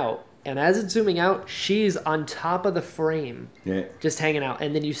zooming out. And as it's zooming out, she's on top of the frame, just hanging out.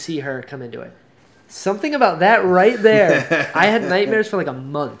 And then you see her come into it. Something about that right there. I had nightmares for a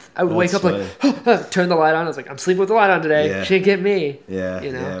month. I would wake up turn the light on. I was like, I'm sleeping with the light on today. Yeah. She didn't get me. Yeah,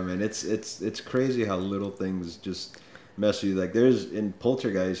 man. It's crazy how little things just mess with you. Like in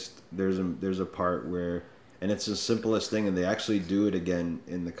Poltergeist, there's a part where, and it's the simplest thing, and they actually do it again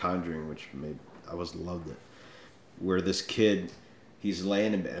in The Conjuring, which loved it. Where this kid, he's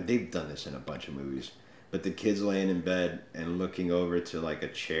laying in bed, and they've done this in a bunch of movies, but the kid's laying in bed and looking over to a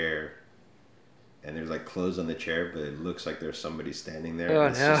chair. And there's clothes on the chair, but it looks like there's somebody standing there. Oh,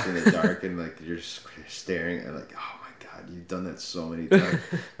 and it's just in the dark, and you're just staring, and oh my God, you've done that so many times.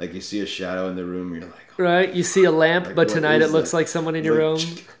 You see a shadow in the room, you're like, oh, right. You see a lamp, but tonight it looks like someone in your room.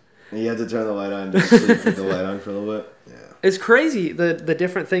 And you have to turn the light on, just sleep with the light on for a little bit. Yeah, it's crazy the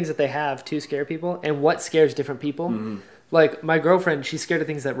different things that they have to scare people, and what scares different people. My girlfriend, she's scared of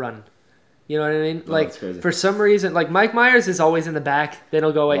things that run. You know what I mean? For some reason, Mike Myers is always in the back. Then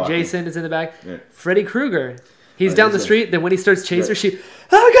he'll go away. Jason is in the back. Yeah. Freddy Krueger, he's down the street. Then when he starts chasing her,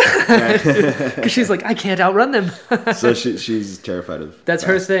 oh God! Because she's like, I can't outrun them. So she's terrified of. That's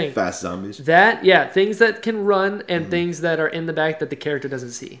her thing. Fast zombies. Things that can run and things that are in the back that the character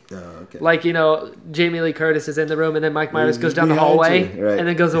doesn't see. Oh, okay. Jamie Lee Curtis is in the room, and then Mike Myers goes down the hallway and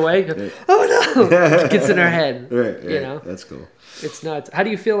then goes away. Goes, oh no! Gets in her head. Right. You know? That's cool. It's nuts. How do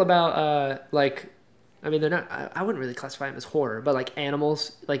you feel about, I mean, they're not, I wouldn't really classify them as horror, but like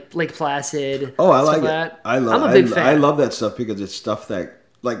animals, like Lake Placid. Oh, I like it. That. I'm a big fan. I love that stuff because it's stuff that,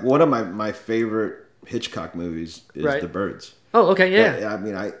 like, one of my favorite Hitchcock movies is The Birds. Oh, okay, yeah. I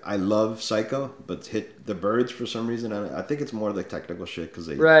mean, I love Psycho, but The Birds, for some reason, I think it's more the technical shit because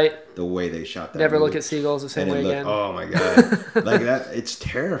the way they shot that Never movie. Look at Seagulls the same way again. Oh my god, like that, it's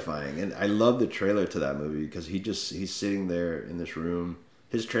terrifying. And I love the trailer to that movie because he's sitting there in this room.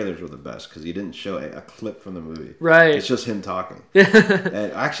 His trailers were the best because he didn't show a clip from the movie. Right. It's just him talking.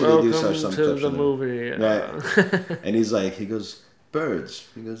 And actually, they do show some clips to the movie. Right. And he goes, birds.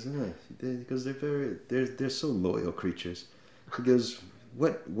 He goes, because they're so loyal creatures. He goes,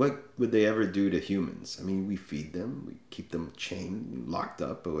 what would they ever do to humans? I mean, we feed them, we keep them chained, locked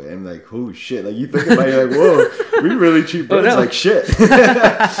up away. I'm like, oh shit! Like you think about it, you're like, whoa, we really treat birds like shit. And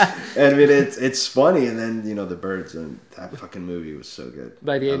I mean, it's funny. And then the birds and that fucking movie was so good.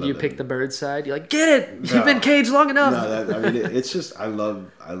 By the end, you pick the bird side. You're like, get it! You've been caged long enough. No, I mean, it's just I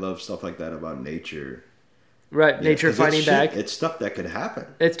love stuff like that about nature. Right, nature fighting back. It's stuff that could happen.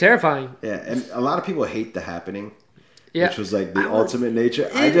 It's terrifying. Yeah, and a lot of people hate The Happening. Yeah. Which was like the ultimate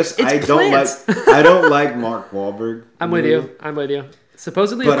nature. I plants. don't like Mark Wahlberg. I'm with you.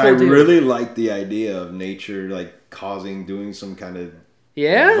 Supposedly but a cool I dude. really like the idea of nature like doing some kind of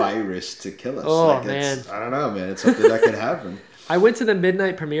virus to kill us. Oh like, man. I don't know, man. It's something that could happen. I went to the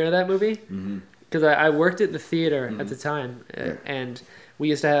midnight premiere of that movie because I worked at the theater at the time, and we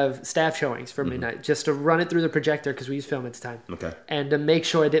used to have staff showings for midnight just to run it through the projector because we used film at the time. Okay. And to make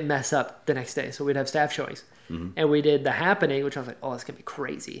sure it didn't mess up the next day, so we'd have staff showings. And we did The Happening, which I was like, oh, it's going to be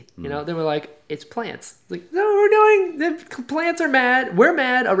crazy. You know, they were like, it's plants. Like, no, the plants are mad. We're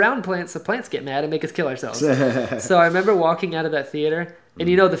mad around plants. The plants get mad and make us kill ourselves. So I remember walking out of that theater, and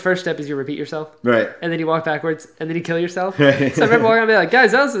the first step is you repeat yourself. Right. And then you walk backwards, and then you kill yourself. Right. So I remember walking out and being like,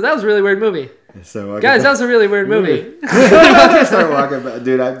 guys, that was a really weird movie. Guys, that was a really weird movie. Start walking back.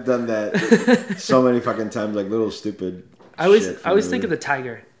 Dude, I've done that so many fucking times, like little stupid I always think of the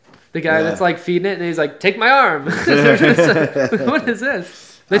tiger. The guy that's like feeding it, and he's like, "Take my arm." What is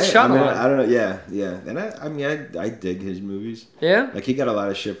this? That's Shyamalan. I don't know. Yeah. And I dig his movies. Yeah. Like he got a lot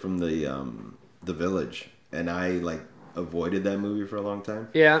of shit from the Village, and I like avoided that movie for a long time.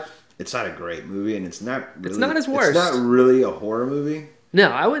 Yeah. It's not a great movie, and it's not. Really, it's not his worst. It's not really a horror movie. No,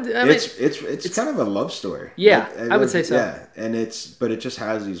 I wouldn't. I mean, it's kind of a love story. Yeah, I would say so. Yeah, and but it just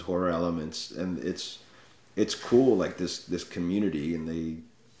has these horror elements, and it's cool. Like this community, and they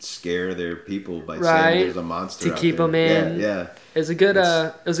scare their people by saying there's a monster to keep them in. Yeah. It was a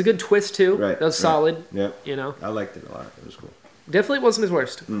good twist too. Right. That was solid. Yeah. I liked it a lot. It was cool. Definitely wasn't his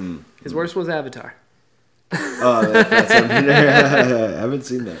worst. His worst was Avatar. Oh, that's I haven't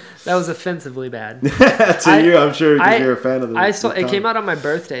seen that. That was offensively bad. You, I'm sure, because you're a fan of the. I saw it came out on my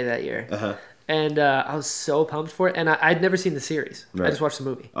birthday that year, and I was so pumped for it. And I'd never seen the series. Right. I just watched the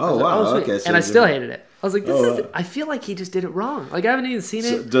movie. Oh wow! Okay, so and I still hated it. I was like, I feel like he just did it wrong. Like I haven't even seen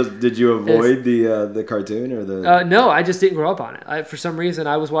it. Did you avoid the cartoon or the? No, I just didn't grow up on it. For some reason,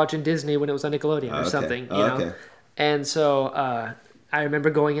 I was watching Disney when it was on Nickelodeon or something. You know? Okay. And so I remember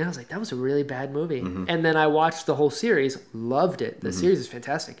going in. I was like, that was a really bad movie. And then I watched the whole series. Loved it. The series is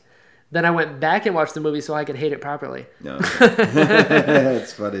fantastic. Then I went back and watched the movie so I could hate it properly. No,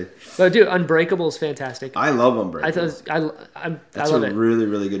 that's funny. But dude, Unbreakable is fantastic. I love Unbreakable. That's a really,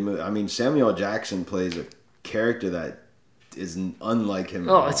 really good movie. I mean, Samuel L. Jackson plays a character that is unlike him.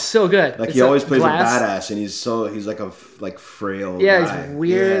 Oh, it's so good. Like he always plays a badass, and he's like a frail. Yeah, guy. He's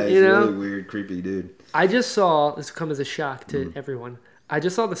weird. He's a really weird, creepy dude. I just saw this come as a shock to everyone. I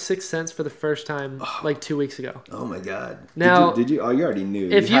just saw The Sixth Sense for the first time like 2 weeks ago. Oh my god! Now, did you? Oh, you already knew.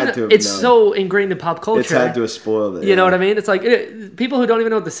 It's so ingrained in pop culture. It's had to have spoiled it. You know what I mean? It's like people who don't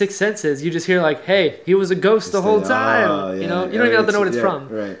even know what The Sixth Sense is. You just hear like, "Hey, he was a ghost the whole time." You don't even have to know what it's from.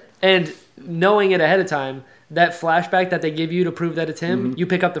 Right. And knowing it ahead of time, that flashback that they give you to prove that it's him, you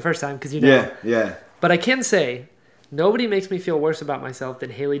pick up the first time because you know. Yeah. But I can say, nobody makes me feel worse about myself than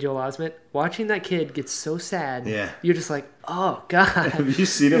Haley Joel Osment. Watching that kid get so sad, you're just like, oh, God. Have you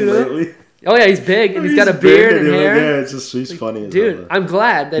seen him lately? Oh, yeah, he's big, and he's got a beard and hair. Yeah, it's just, he's funny. Dude, I'm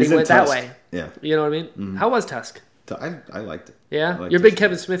glad that he went that way. Yeah. You know what I mean? How was Tusk? I liked it. Yeah? You're a big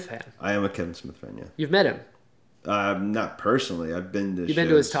Kevin Smith fan. I am a Kevin Smith fan, yeah. You've met him? Not personally. I've been to You've been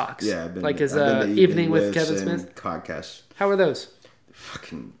to his talks? Yeah, I've been like his I've been to Evening with Kevin Smith? Podcasts. How are those?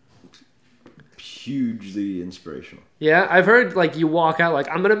 Fucking hugely inspirational. Yeah, I've heard like you walk out like,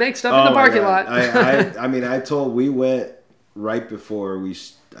 I'm going to make stuff in the parking lot. I mean, we went right before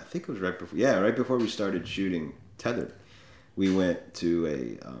I think it was right before we started shooting Tethered. We went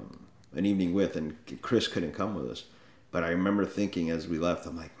to an evening with, and Chris couldn't come with us. But I remember thinking as we left,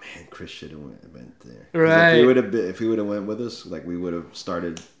 I'm like, man, Chris should have went there. Right. If he would have went with us, like we would have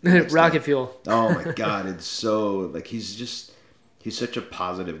started rocket fuel. Oh my God, it's so like he's such a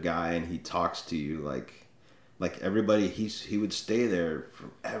positive guy, and he talks to you like everybody. He would stay there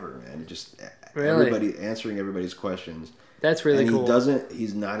forever, man. Just everybody answering everybody's questions. That's really cool.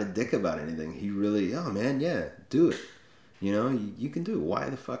 He's not a dick about anything. He really, oh man, yeah, do it. You know, you can do it. Why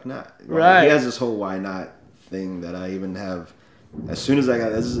the fuck not? Right. He has this whole why not thing that I even have. As soon as I got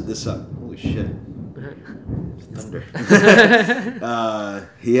this up, holy shit, thunder.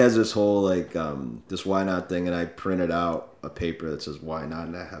 He has this whole this why not thing, and I printed out a paper that says why not,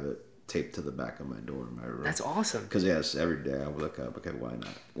 and I have it taped to the back of my door in my room. That's awesome. Because yes, every day I look up, okay, why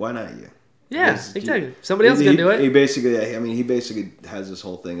not? Why not you? Yeah, exactly. Somebody else is gonna do it. He basically has this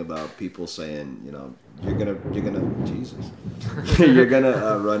whole thing about people saying, you know, you're gonna Jesus, you're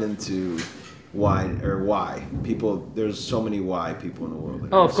gonna run into why people. There's so many why people in the world.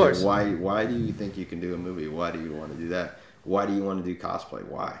 Oh, of course. Why do you think you can do a movie? Why do you want to do that? Why do you want to do cosplay?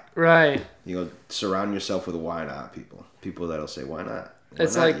 Why? Right. You know, surround yourself with why not people. People that'll say why not. Why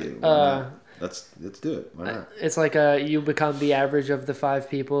it's not like you? Why not? Let's do it. Why not? It's like you become the average of the 5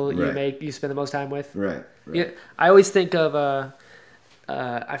 people you spend the most time with. Right. Yeah, I always think of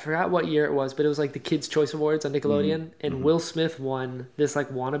I forgot what year it was, but it was like the Kids' Choice Awards on Nickelodeon, and Will Smith won this like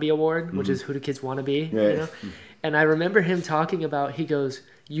wannabe award, which is who do kids want to be, right. you know? And I remember him talking about, he goes,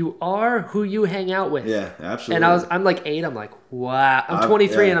 "You are who you hang out with." Yeah, absolutely. And I'm like 8. I'm like, wow. I'm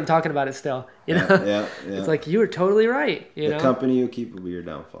 23 and I'm talking about it still. You know? Yeah. It's like, you were totally right. You know? The company you keep will be your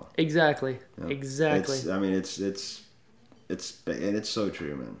downfall. Exactly. You know? Exactly. It's so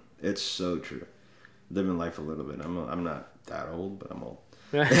true, man. It's so true. Living life a little bit. I'm not that old, but I'm old.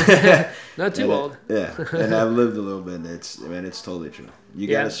 Not too old. And I've lived a little bit, and it's totally true. You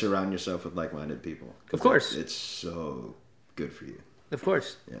got to surround yourself with like-minded people. Of course. It's so good for you. Of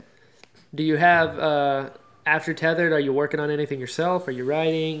course. Yeah. Do you have after Tethered? Are you working on anything yourself? Are you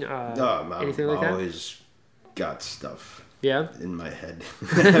writing? Anything like that? I always got stuff. Yeah. In my head.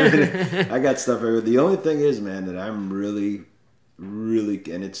 I got stuff everywhere. The only thing is, man, that I'm really,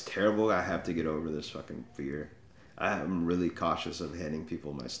 and it's terrible. I have to get over this fucking fear. I'm really cautious of handing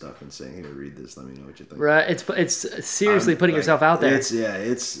people my stuff and saying, "Here, read this. Let me know what you think." Right. It's seriously putting yourself out there. It's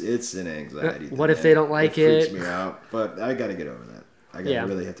an anxiety. What if they don't like it? Freaks me out. But I got to get over that. I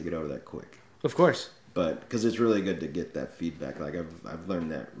really have to get over that quick. Of course. But because it's really good to get that feedback. Like I've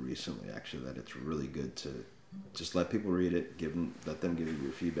learned that recently, actually, that it's really good to just let people read it, let them give you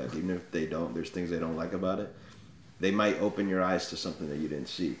your feedback, even if they don't. There's things they don't like about it. They might open your eyes to something that you didn't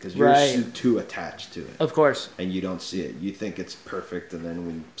see because you're too attached to it. Of course. And you don't see it. You think it's perfect, and then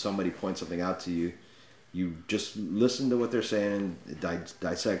when somebody points something out to you, you just listen to what they're saying and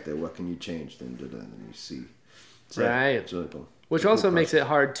dissect it. What can you change? Then you see. So it's really cool. Which also makes it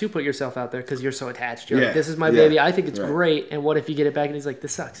hard to put yourself out there because you're so attached. You're like, this is my baby. I think it's great. And what if you get it back and he's like,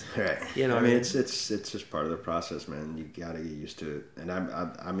 this sucks? Right. You know. I mean, it's just part of the process, man. You got to get used to it. And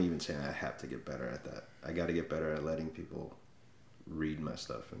I'm even saying I have to get better at that. I got to get better at letting people read my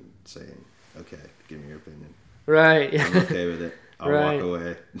stuff and saying, okay, give me your opinion. Right. I'm okay with it. I'll walk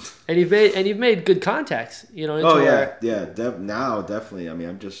away. And you've made good contacts, you know. Now definitely. I mean,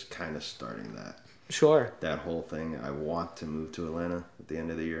 I'm just kind of starting that. Sure. That whole thing. I want to move to Atlanta at the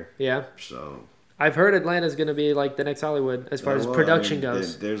end of the year. Yeah. So I've heard Atlanta's going to be like the next Hollywood as far as production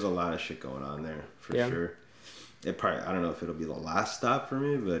goes. There's a lot of shit going on there for sure. It probably, I don't know if it'll be the last stop for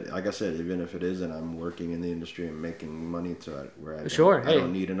me, but like I said, even if it is, and I'm working in the industry and making money to where I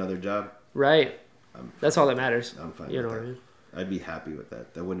don't need another job. Right. That's all that matters. I'm fine. You know what I mean? I'd be happy with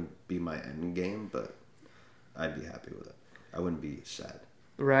that. That wouldn't be my end game, but I'd be happy with it. I wouldn't be sad.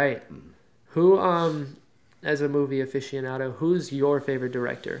 Right. Mm-hmm. Who, as a movie aficionado, who's your favorite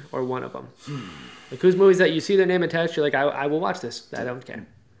director or one of them? Like whose movies that you see their name attached, you're like, I will watch this. I don't care.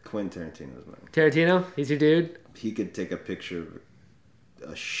 Quentin Tarantino's mine. Tarantino? He's your dude? He could take a picture of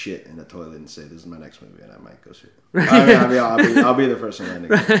a shit in a toilet and say, "This is my next movie," and I might go see it. I'll be the first one.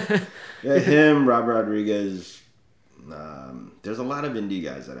 Him, Robert Rodriguez. There's a lot of indie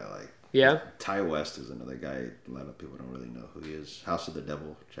guys that I like. Yeah. Ty West is another guy. A lot of people don't really know who he is. House of the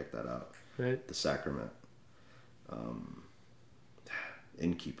Devil. Check that out. Right. The Sacrament.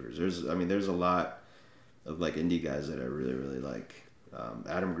 Innkeepers. There's a lot of like indie guys that I really, really like.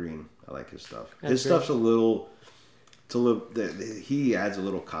 Adam Green. I like his stuff. Stuff's a little. He adds a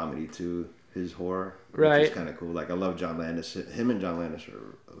little comedy to his horror, which is kind of cool. Like I love John Landis. Him and John Landis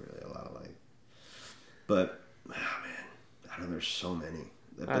are really a lot alike. But man, I don't know. There's so many.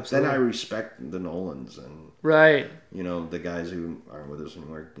 But Absolutely. then I respect the Nolans and Right. the guys who aren't with us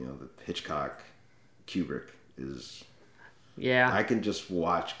anymore. The Hitchcock, Kubrick is. Yeah. I can just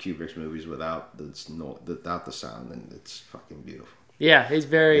watch Kubrick's movies without the sound, and it's fucking beautiful. Yeah, he's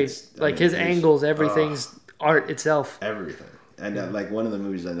very his angles, everything's art itself. Everything, and like one of the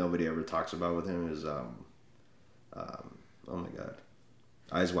movies that nobody ever talks about with him is oh my god,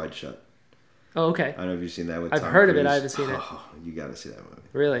 Eyes Wide Shut. Oh, okay. I don't know if you've seen that with I've Tom heard of Cruise. it. I haven't seen it. Oh, you got to see that movie.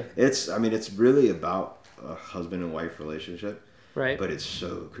 Really? It's really about a husband and wife relationship. Right. But it's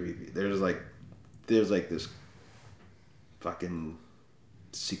so creepy. There's like this fucking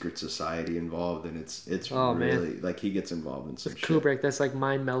secret society involved, and it's really like he gets involved in some with shit. Kubrick, that's like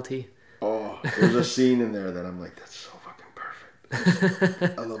mind melty. Oh, there's a scene in there that I'm like, that's so fucking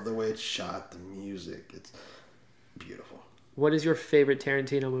perfect. I love the way it's shot, the music. It's beautiful. What is your favorite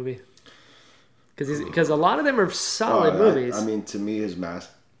Tarantino movie? Because a lot of them are solid movies. I mean, to me, his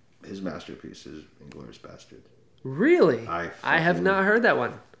masterpiece is Inglourious Basterds. Really? I have not heard that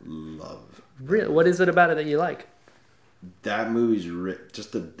one. Love. Really? What is it about it that you like? That movie's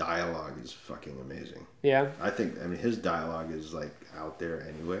just the dialogue is fucking amazing. Yeah. I mean, his dialogue is like out there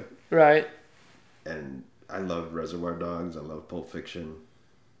anyway. Right. And I love Reservoir Dogs. I love Pulp Fiction.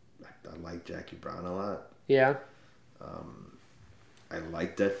 I like Jackie Brown a lot. Yeah. I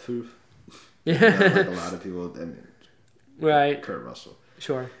like Death Proof. Yeah. Like a lot of people. I mean, right. Kurt Russell.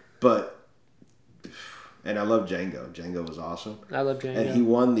 Sure. And I love Django. Django was awesome. I love Django. And he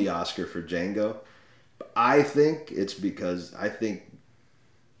won the Oscar for Django. I think it's because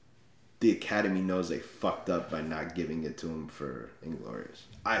the Academy knows they fucked up by not giving it to him for Inglourious.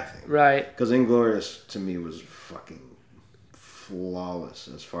 I think. Right. Because Inglourious, to me, was fucking flawless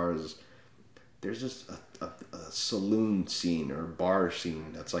as far as... There's just a saloon scene or bar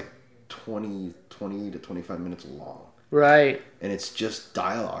scene that's like 20 to 25 minutes long. Right. And it's just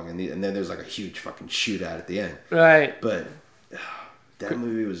dialogue. And then there's like a huge fucking shootout at the end. Right. But that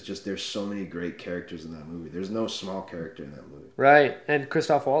movie was just... There's so many great characters in that movie. There's no small character in that movie. Right. And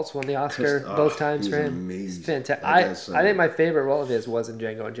Christoph Waltz won the Oscar both times for him. Amazing. It's fantastic. I think my favorite role of his was in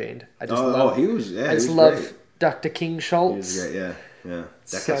Django Unchained. I just love great. Dr. King Schultz. He was great, yeah. That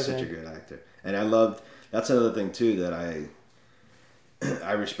So guy's such a great actor. And I loved... That's another thing, too, that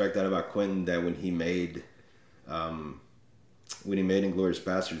I respect that about Quentin, that when he made Inglourious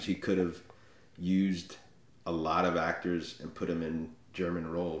Basterds, he could have used a lot of actors and put them in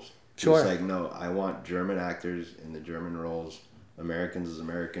German roles. Sure. He's like, no, I want German actors in the German roles. Americans is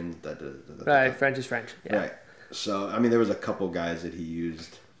Americans. Right, French is French. Yeah. Right. So, I mean, there was a couple guys that he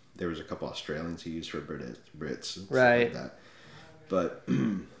used. There was a couple Australians he used for Brits. And stuff right. Like that. But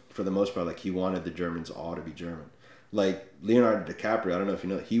for the most part, like, he wanted the Germans all to be German. Like, Leonardo DiCaprio, I don't know if you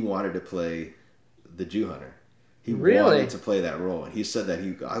know, he wanted to play the Jew Hunter. He wanted to play that role. And he said that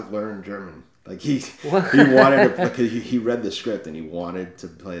I've learned German. Like, he wanted to, because he read the script and he wanted to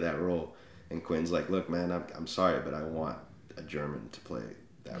play that role. And Quinn's like, look, man, I'm sorry, but I want a German to play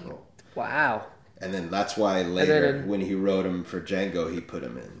that role. Wow. And then that's why later, when he wrote him for Django, he put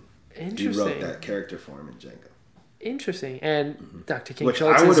him in. Interesting. He wrote that character for him in Django. Interesting. And Dr. King Which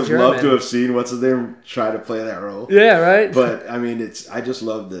Schultz I would is have German. loved to have seen, what's his name, try to play that role. Yeah, right? But, I mean, I just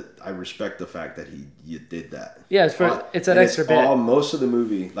love that. I respect the fact that he did that. Yeah, it's that extra bit. Most of the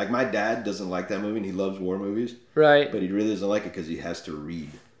movie, like, my dad doesn't like that movie, and he loves war movies. Right. But he really doesn't like it because he has to read.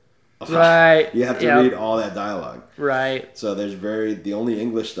 Right. You have to read all that dialogue. Right. So the only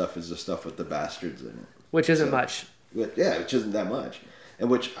English stuff is the stuff with the bastards in it. Which isn't much. Which isn't that much. And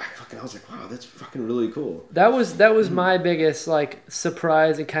which I was like, wow, that's fucking really cool. That was my biggest like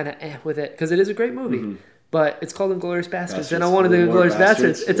surprise and kind of with it, because it is a great movie. Mm-hmm. But it's called Inglourious Basterds, and I wanted the Inglourious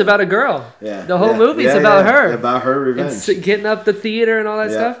Basterds. It's about a girl. Yeah. The whole movie is about her. About her revenge. And getting up the theater and all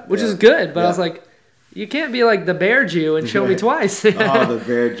that stuff, which is good. But I was like, you can't be like the Bear Jew and show me twice. The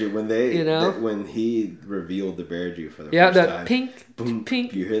Bear Jew. When when he revealed the Bear Jew for the first time. Pink, boom,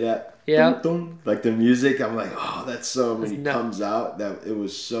 pink. You hear that? Yeah. Boom, boom. Like the music, I'm like, oh, that's so, when he comes out, that it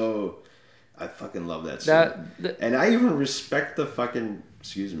was so, I fucking love that scene. And I even respect the fucking,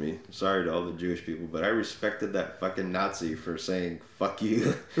 excuse me, sorry to all the Jewish people, but I respected that fucking Nazi for saying, fuck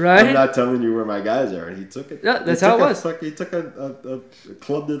you. Right? I'm not telling you where my guys are. And he took it. Yeah, that's how it was. He took a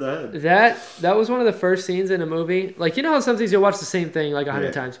club to the head. That was one of the first scenes in a movie. Like, you know how some things you'll watch the same thing like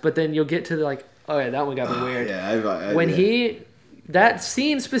 100 times, but then you'll get to like, oh yeah, that one got me weird. Yeah, that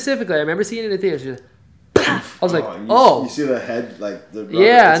scene specifically, I remember seeing it in the theater. I was like, You see the head, like the rubber,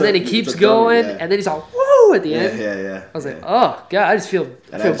 and then he keeps going, and then he's all woo at the end. Yeah. I was like, oh god, I just feel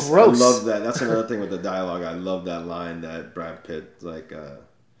gross. I love that. That's another thing with the dialogue. I love that line that Brad Pitt, like,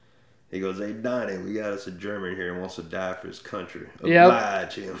 He goes, "Hey Donnie, we got us a German here and wants to die for his country. Yep.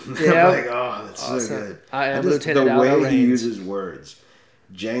 Oblige him." Yep. I'm like, oh, that's awesome. so good. I am just, Lieutenant the way Aldo he Raines. uses words.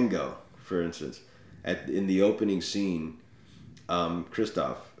 Django, for instance, in the opening scene,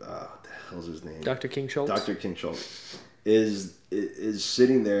 Christoph, what the hell's his name? Dr. King Schultz. Dr. King Schultz is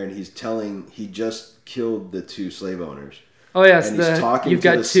sitting there and he just killed the 2 slave owners. Oh yes, and he's talking you've to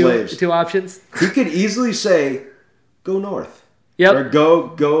got the slaves. two options. He could easily say, "Go north." Yep. Or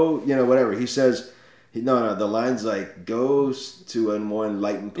go, whatever. He says, no, the line's like, goes to a more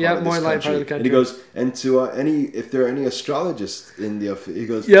enlightened part of this country. And he goes, and to if there are any astrologists in he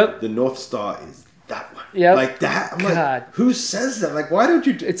goes, yep. The North Star is that one. Yep. Like that. I'm God. like, who says that? Like, why don't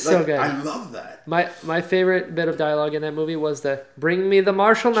you It's so good. I love that. My favorite bit of dialogue in that movie was the "Bring me the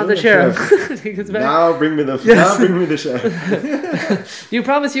marshal, not the sheriff." He goes back, now bring me the sheriff. You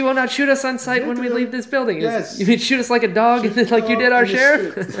promise you will not shoot us on sight when we leave this building? Yes. You mean shoot us like a dog, like you did our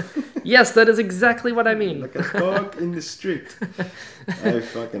sheriff? Yes, that is exactly what I mean. Like a dog in the street. I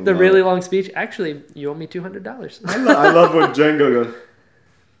fucking The love really it. long speech. Actually, you owe me $200. I love when Django goes.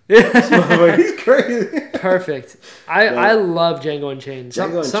 Like, he's crazy. Perfect. I love Django Unchained. Django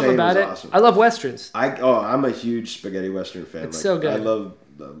Unchained Something about was it. awesome. I love westerns. I'm a huge spaghetti western fan. It's so good. I love.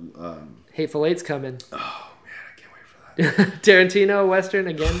 Hateful Eight's coming. Oh man, I can't wait for that. Tarantino western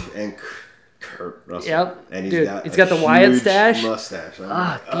again. And Kurt Russell. Yep. And he's got the Wyatt stash. Mustache.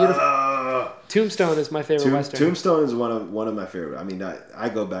 Beautiful. Tombstone is my favorite western. Tombstone is one of my favorite. I mean, I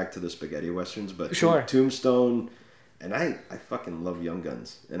go back to the spaghetti westerns, but sure. Tombstone. And I fucking love Young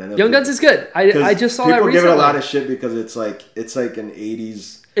Guns. And I know Young Guns is good. I just saw that recently. People give it a lot of shit because it's like an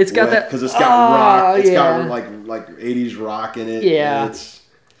 80s. It's got that because it's got rock. It's yeah. got like 80s rock in it. Yeah.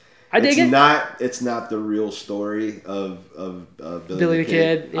 I dig it. It's not the real story of Billy the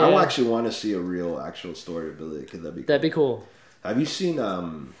Kid. Yeah. I actually want to see a actual story of Billy the Kid. That'd be cool. Have you seen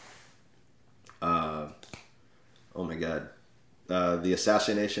oh my god, the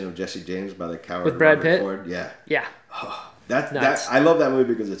assassination of Jesse James by the coward with Brad Robert Pitt? Ford? Yeah. Yeah. Oh, I love that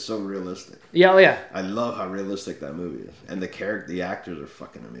movie because it's so realistic. Yeah, oh yeah. I love how realistic that movie is, and the actors are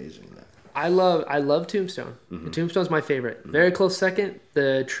fucking amazing in that. I love Tombstone. Mm-hmm. The Tombstone's my favorite. Mm-hmm. Very close second,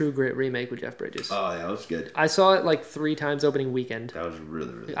 the True Grit remake with Jeff Bridges. Oh, yeah, that was good. I saw it like 3 times opening weekend. That was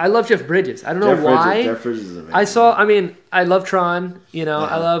really, really good. I love Jeff Bridges. I don't know why. Jeff Bridges is amazing. I love Tron, I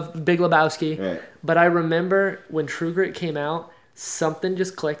love Big Lebowski. Right. But I remember when True Grit came out, something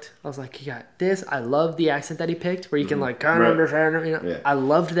just clicked. I was like, he got this. I love the accent that he picked where you can like kind of understand him. Yeah. I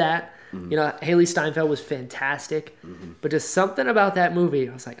loved that. Mm-hmm. Haley Steinfeld was fantastic. Mm-hmm. But just something about that movie,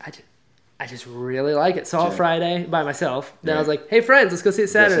 I was like, I just really like it. Saw it Friday by myself. Then I was like, hey, friends, let's go see it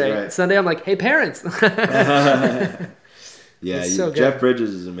Saturday. Right. Sunday, I'm like, hey, parents. Yeah, so Jeff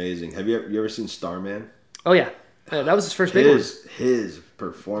Bridges is amazing. Have you ever seen Starman? Oh, yeah. That was his first big one. His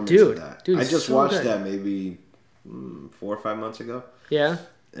performance of that. Dude, I just so watched good. that maybe 4 or 5 months ago. Yeah?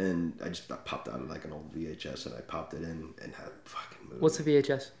 And I popped out like an old VHS and I popped it in and had a fucking movie. What's a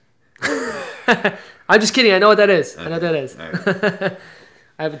VHS? I'm just kidding. I know what that is. Okay. I know what that is. Right.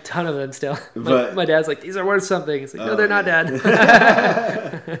 I have a ton of them still. My dad's like, these are worth something. It's like, no, they're not,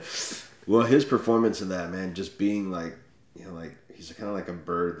 Dad. Well, his performance in that, man, just being like, he's kind of like a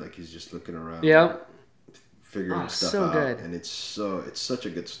bird. Like he's just looking around. Yeah. Figuring stuff so out. Good. And it's such a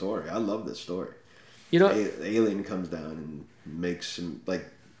good story. I love this story. The alien comes down and makes him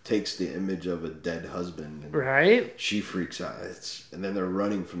takes the image of a dead husband and right. She freaks out. And then they're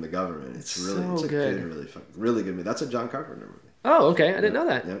running from the government. It's really so it's a good. Really good movie. That's a John Carpenter movie. Oh, okay. I didn't know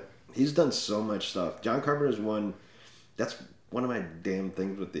that. Yep. He's done so much stuff. John Carpenter's that's one of my damn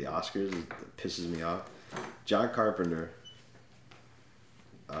things with the Oscars that pisses me off. John Carpenter,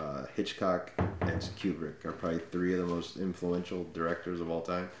 Hitchcock, and Kubrick are probably 3 of the most influential directors of all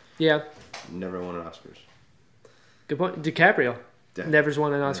time. Yeah. Never won an Oscars. Good point. DiCaprio never's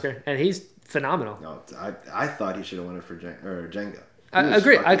won an Oscar, and he's phenomenal. No, I thought he should have won it for Django. I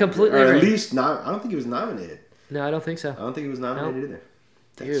agree. I completely agree. Or agree. at least I don't think he was nominated. No, I don't think so. I don't think he was nominated either.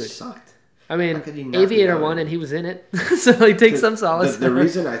 That sucked. I mean, Aviator won and he was in it, so he takes some solace. The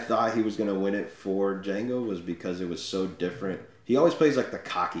reason I thought he was going to win it for Django was because it was so different. He always plays like the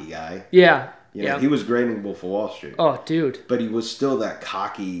cocky guy. Yeah. He was great in Wolf of Wall Street. Oh, dude. But he was still that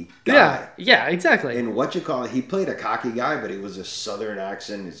cocky guy. Yeah, exactly. And he played a cocky guy, but it was a southern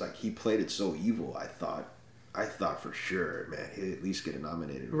accent. It's like he played it so evil, I thought for sure, man, he'd at least get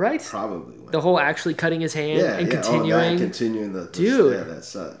nominated. Right. Probably win. The whole actually cutting his hand and continuing. Continuing the dude. Yeah,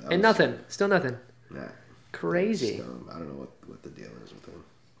 that's and nothing. Still nothing. Nah. Crazy. I don't know what the deal is with him.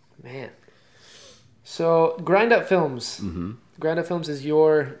 Man. So, Grind Up Films. Mm-hmm. Grind Up Films is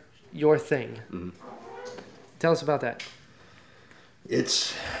your thing. Mm-hmm. Tell us about that.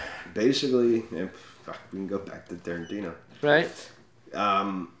 It's basically, we can go back to Tarantino. Right.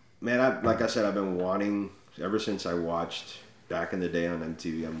 Man, like I said, I've been wanting ever since I watched back in the day on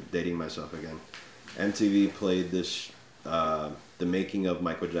MTV. I'm dating myself again. MTV played this, the making of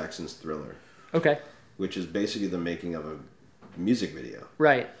Michael Jackson's Thriller. Okay. Which is basically the making of a music video.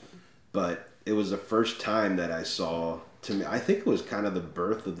 Right. But it was the first time that I saw, to me, I think it was kind of the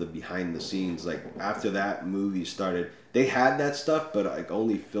birth of the behind the scenes. Like, after that movie started, they had that stuff, but like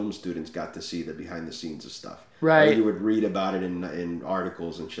only film students got to see the behind the scenes of stuff. Right. Or you would read about it in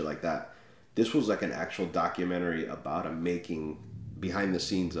articles and shit like that. This was like an actual documentary about a making behind the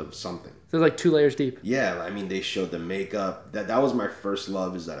scenes of something. So like 2 layers deep. Yeah, I mean, they showed the makeup. That was my first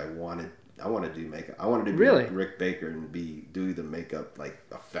love, is that I wanted to do makeup. I wanted to be really? like Rick Baker and do the makeup, like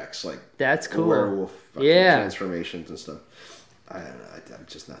effects, like that's cool. Werewolf transformations and stuff. I don't know. I'm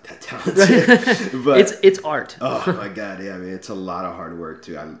just not that talented. But it's art. Oh my god, yeah. I mean, it's a lot of hard work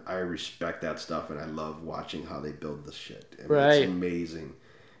too. I respect that stuff, and I love watching how they build this shit. I mean, right. It's amazing.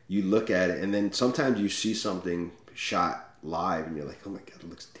 You look at it, and then sometimes you see something shot live, and you're like, oh my god, it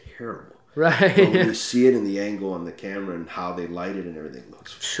looks terrible. Right. But when you see it in the angle on the camera and how they light it and everything, it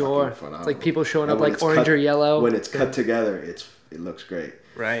looks fucking phenomenal. It's like people showing up like orange or yellow. When it's cut together, it looks great.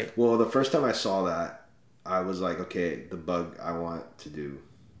 Right. Well, the first time I saw that, I was like, okay, the bug, I want to do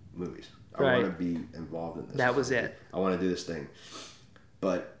movies. I want to be involved in this. That was it. I want to do this thing.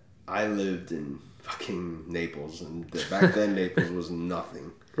 But I lived in fucking Naples, and back then Naples was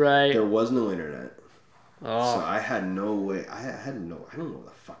nothing. Right. There was no internet. Oh. So I had no way. I don't know what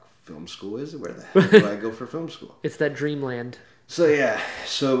the fuck film school is. Where the hell do I go for film school? It's that dreamland. So yeah,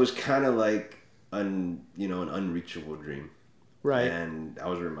 so it was kind of like an unreachable dream. Right. And I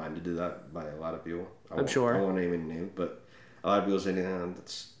was reminded of that by a lot of people. I'm sure. I won't name any names, but a lot of people say,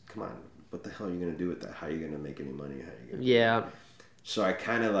 come on, what the hell are you going to do with that? How are you going to make any money? How are you gonna yeah. So I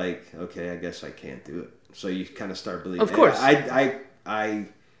kind of like, okay, I guess I can't do it. So you kind of start believing. Of course. I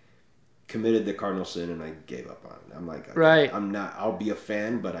committed the cardinal sin and I gave up on it. I'm like, okay, right. I'll be a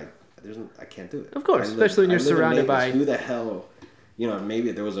fan, but I can't do it. Of course, especially when you're surrounded by. Who the hell, maybe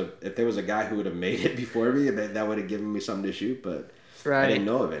if there was a guy who would have made it before me, that would have given me something to shoot, but right. I didn't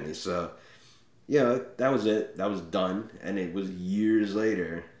know of any. So, that was it. That was done. And it was years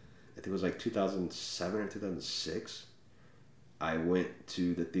later, I think it was like 2007 or 2006, I went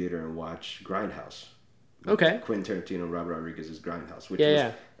to the theater and watched Grindhouse. Okay. Quentin Tarantino and Robert Rodriguez's Grindhouse, which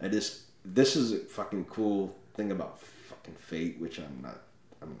this is a fucking cool thing about fucking fate, which I don't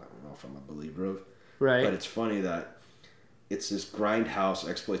know if I'm a believer of. Right. But it's funny that it's this Grindhouse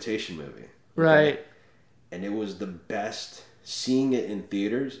exploitation movie. Okay? Right. And it was the best, seeing it in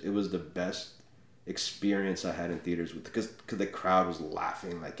theaters, it was the best experience I had in theaters with, because the crowd was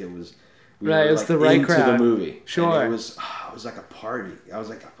laughing like it was. Right, it was like the right crowd. Into the movie. Sure. And it was like a party. I was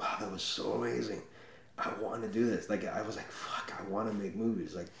like, wow, that was so amazing. I want to do this. Like, I was like, fuck, I want to make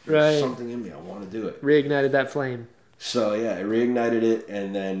movies. Like, there's something in me. I want to do it. Reignited that flame. So, yeah, I reignited it,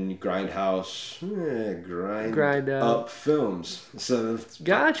 and then Grindhouse, grind up films. So,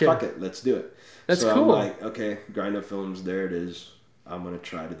 gotcha. Fuck it, let's do it. That's so cool. I'm like, okay, Grind Up Films, there it is. I'm going to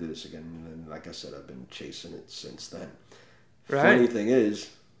try to do this again. And then, like I said, I've been chasing it since then. Right. Funny thing is,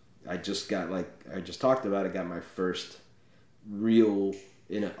 I just talked about it, got my first reel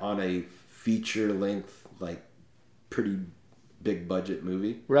on a feature length, like pretty big budget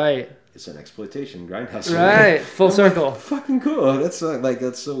movie. Right. It's an exploitation Grindhouse. Right. Full circle. Like, fucking cool. That's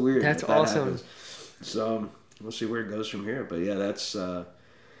so weird. That's awesome. Happens. So we'll see where it goes from here. But yeah, that's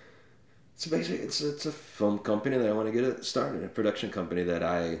it's basically it's a film company that I want to get it started, a production company that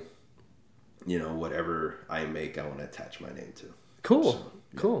I, whatever I make, I want to attach my name to. Cool. So,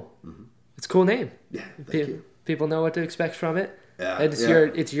 yeah. Cool. Mm-hmm. It's a cool name. Yeah. Thank you. People know what to expect from it. Yeah.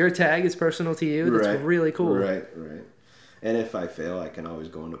 It's your tag. It's personal to you. That's really cool. Right. And if I fail, I can always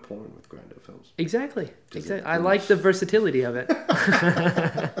go into porn with Grind Up Films. Exactly. I like the versatility of it.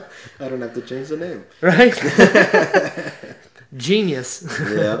 I don't have to change the name. Right? Genius.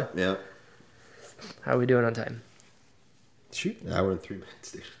 Yeah. How are we doing on time? Shoot. An hour and 3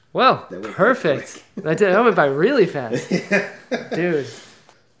 minutes, dude. Well, perfect. That went by really fast. Dude.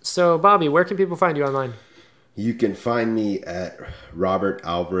 So, Bobby, where can people find you online? You can find me at Robert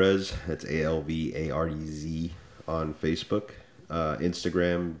Alvarez. That's ALVAREZ on Facebook.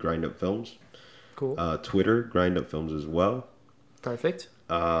 Instagram, Grind Up Films. Cool. Twitter, Grind Up Films as well. Perfect.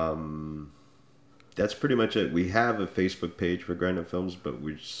 That's pretty much it. We have a Facebook page for Grind Up Films, but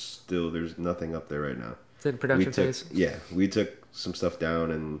there's nothing up there right now. It's in production phase. Yeah, we took some stuff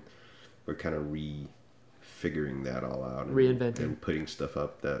down and we're kind of refiguring that all out. Reinventing. And putting stuff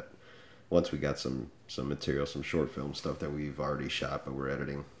up that once we got some material, some short film stuff that we've already shot, but we're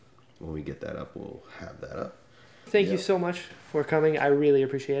editing. when we get that up, we'll have that up. Thank you so much for coming. I really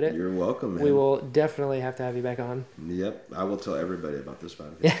appreciate it. You're welcome, man. We will definitely have to have you back on. Yep. I will tell everybody about this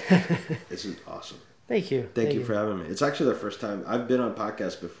podcast. This is awesome. Thank you. Thank you for having me. It's actually the first time I've been on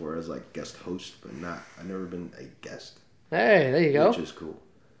podcasts before as like guest host, but I've never been a guest. Hey, there you go. Which is cool.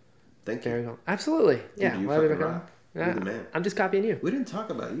 Thank you. There you go. Absolutely. Dude, yeah. you We'll have you fucking back rock. on. You're the man. I'm just copying you. We didn't talk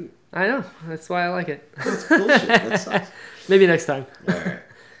about you. I know. That's why I like it. That's bullshit. That sucks. Maybe next time. All right.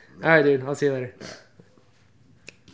 All right, dude. I'll see you later. All right.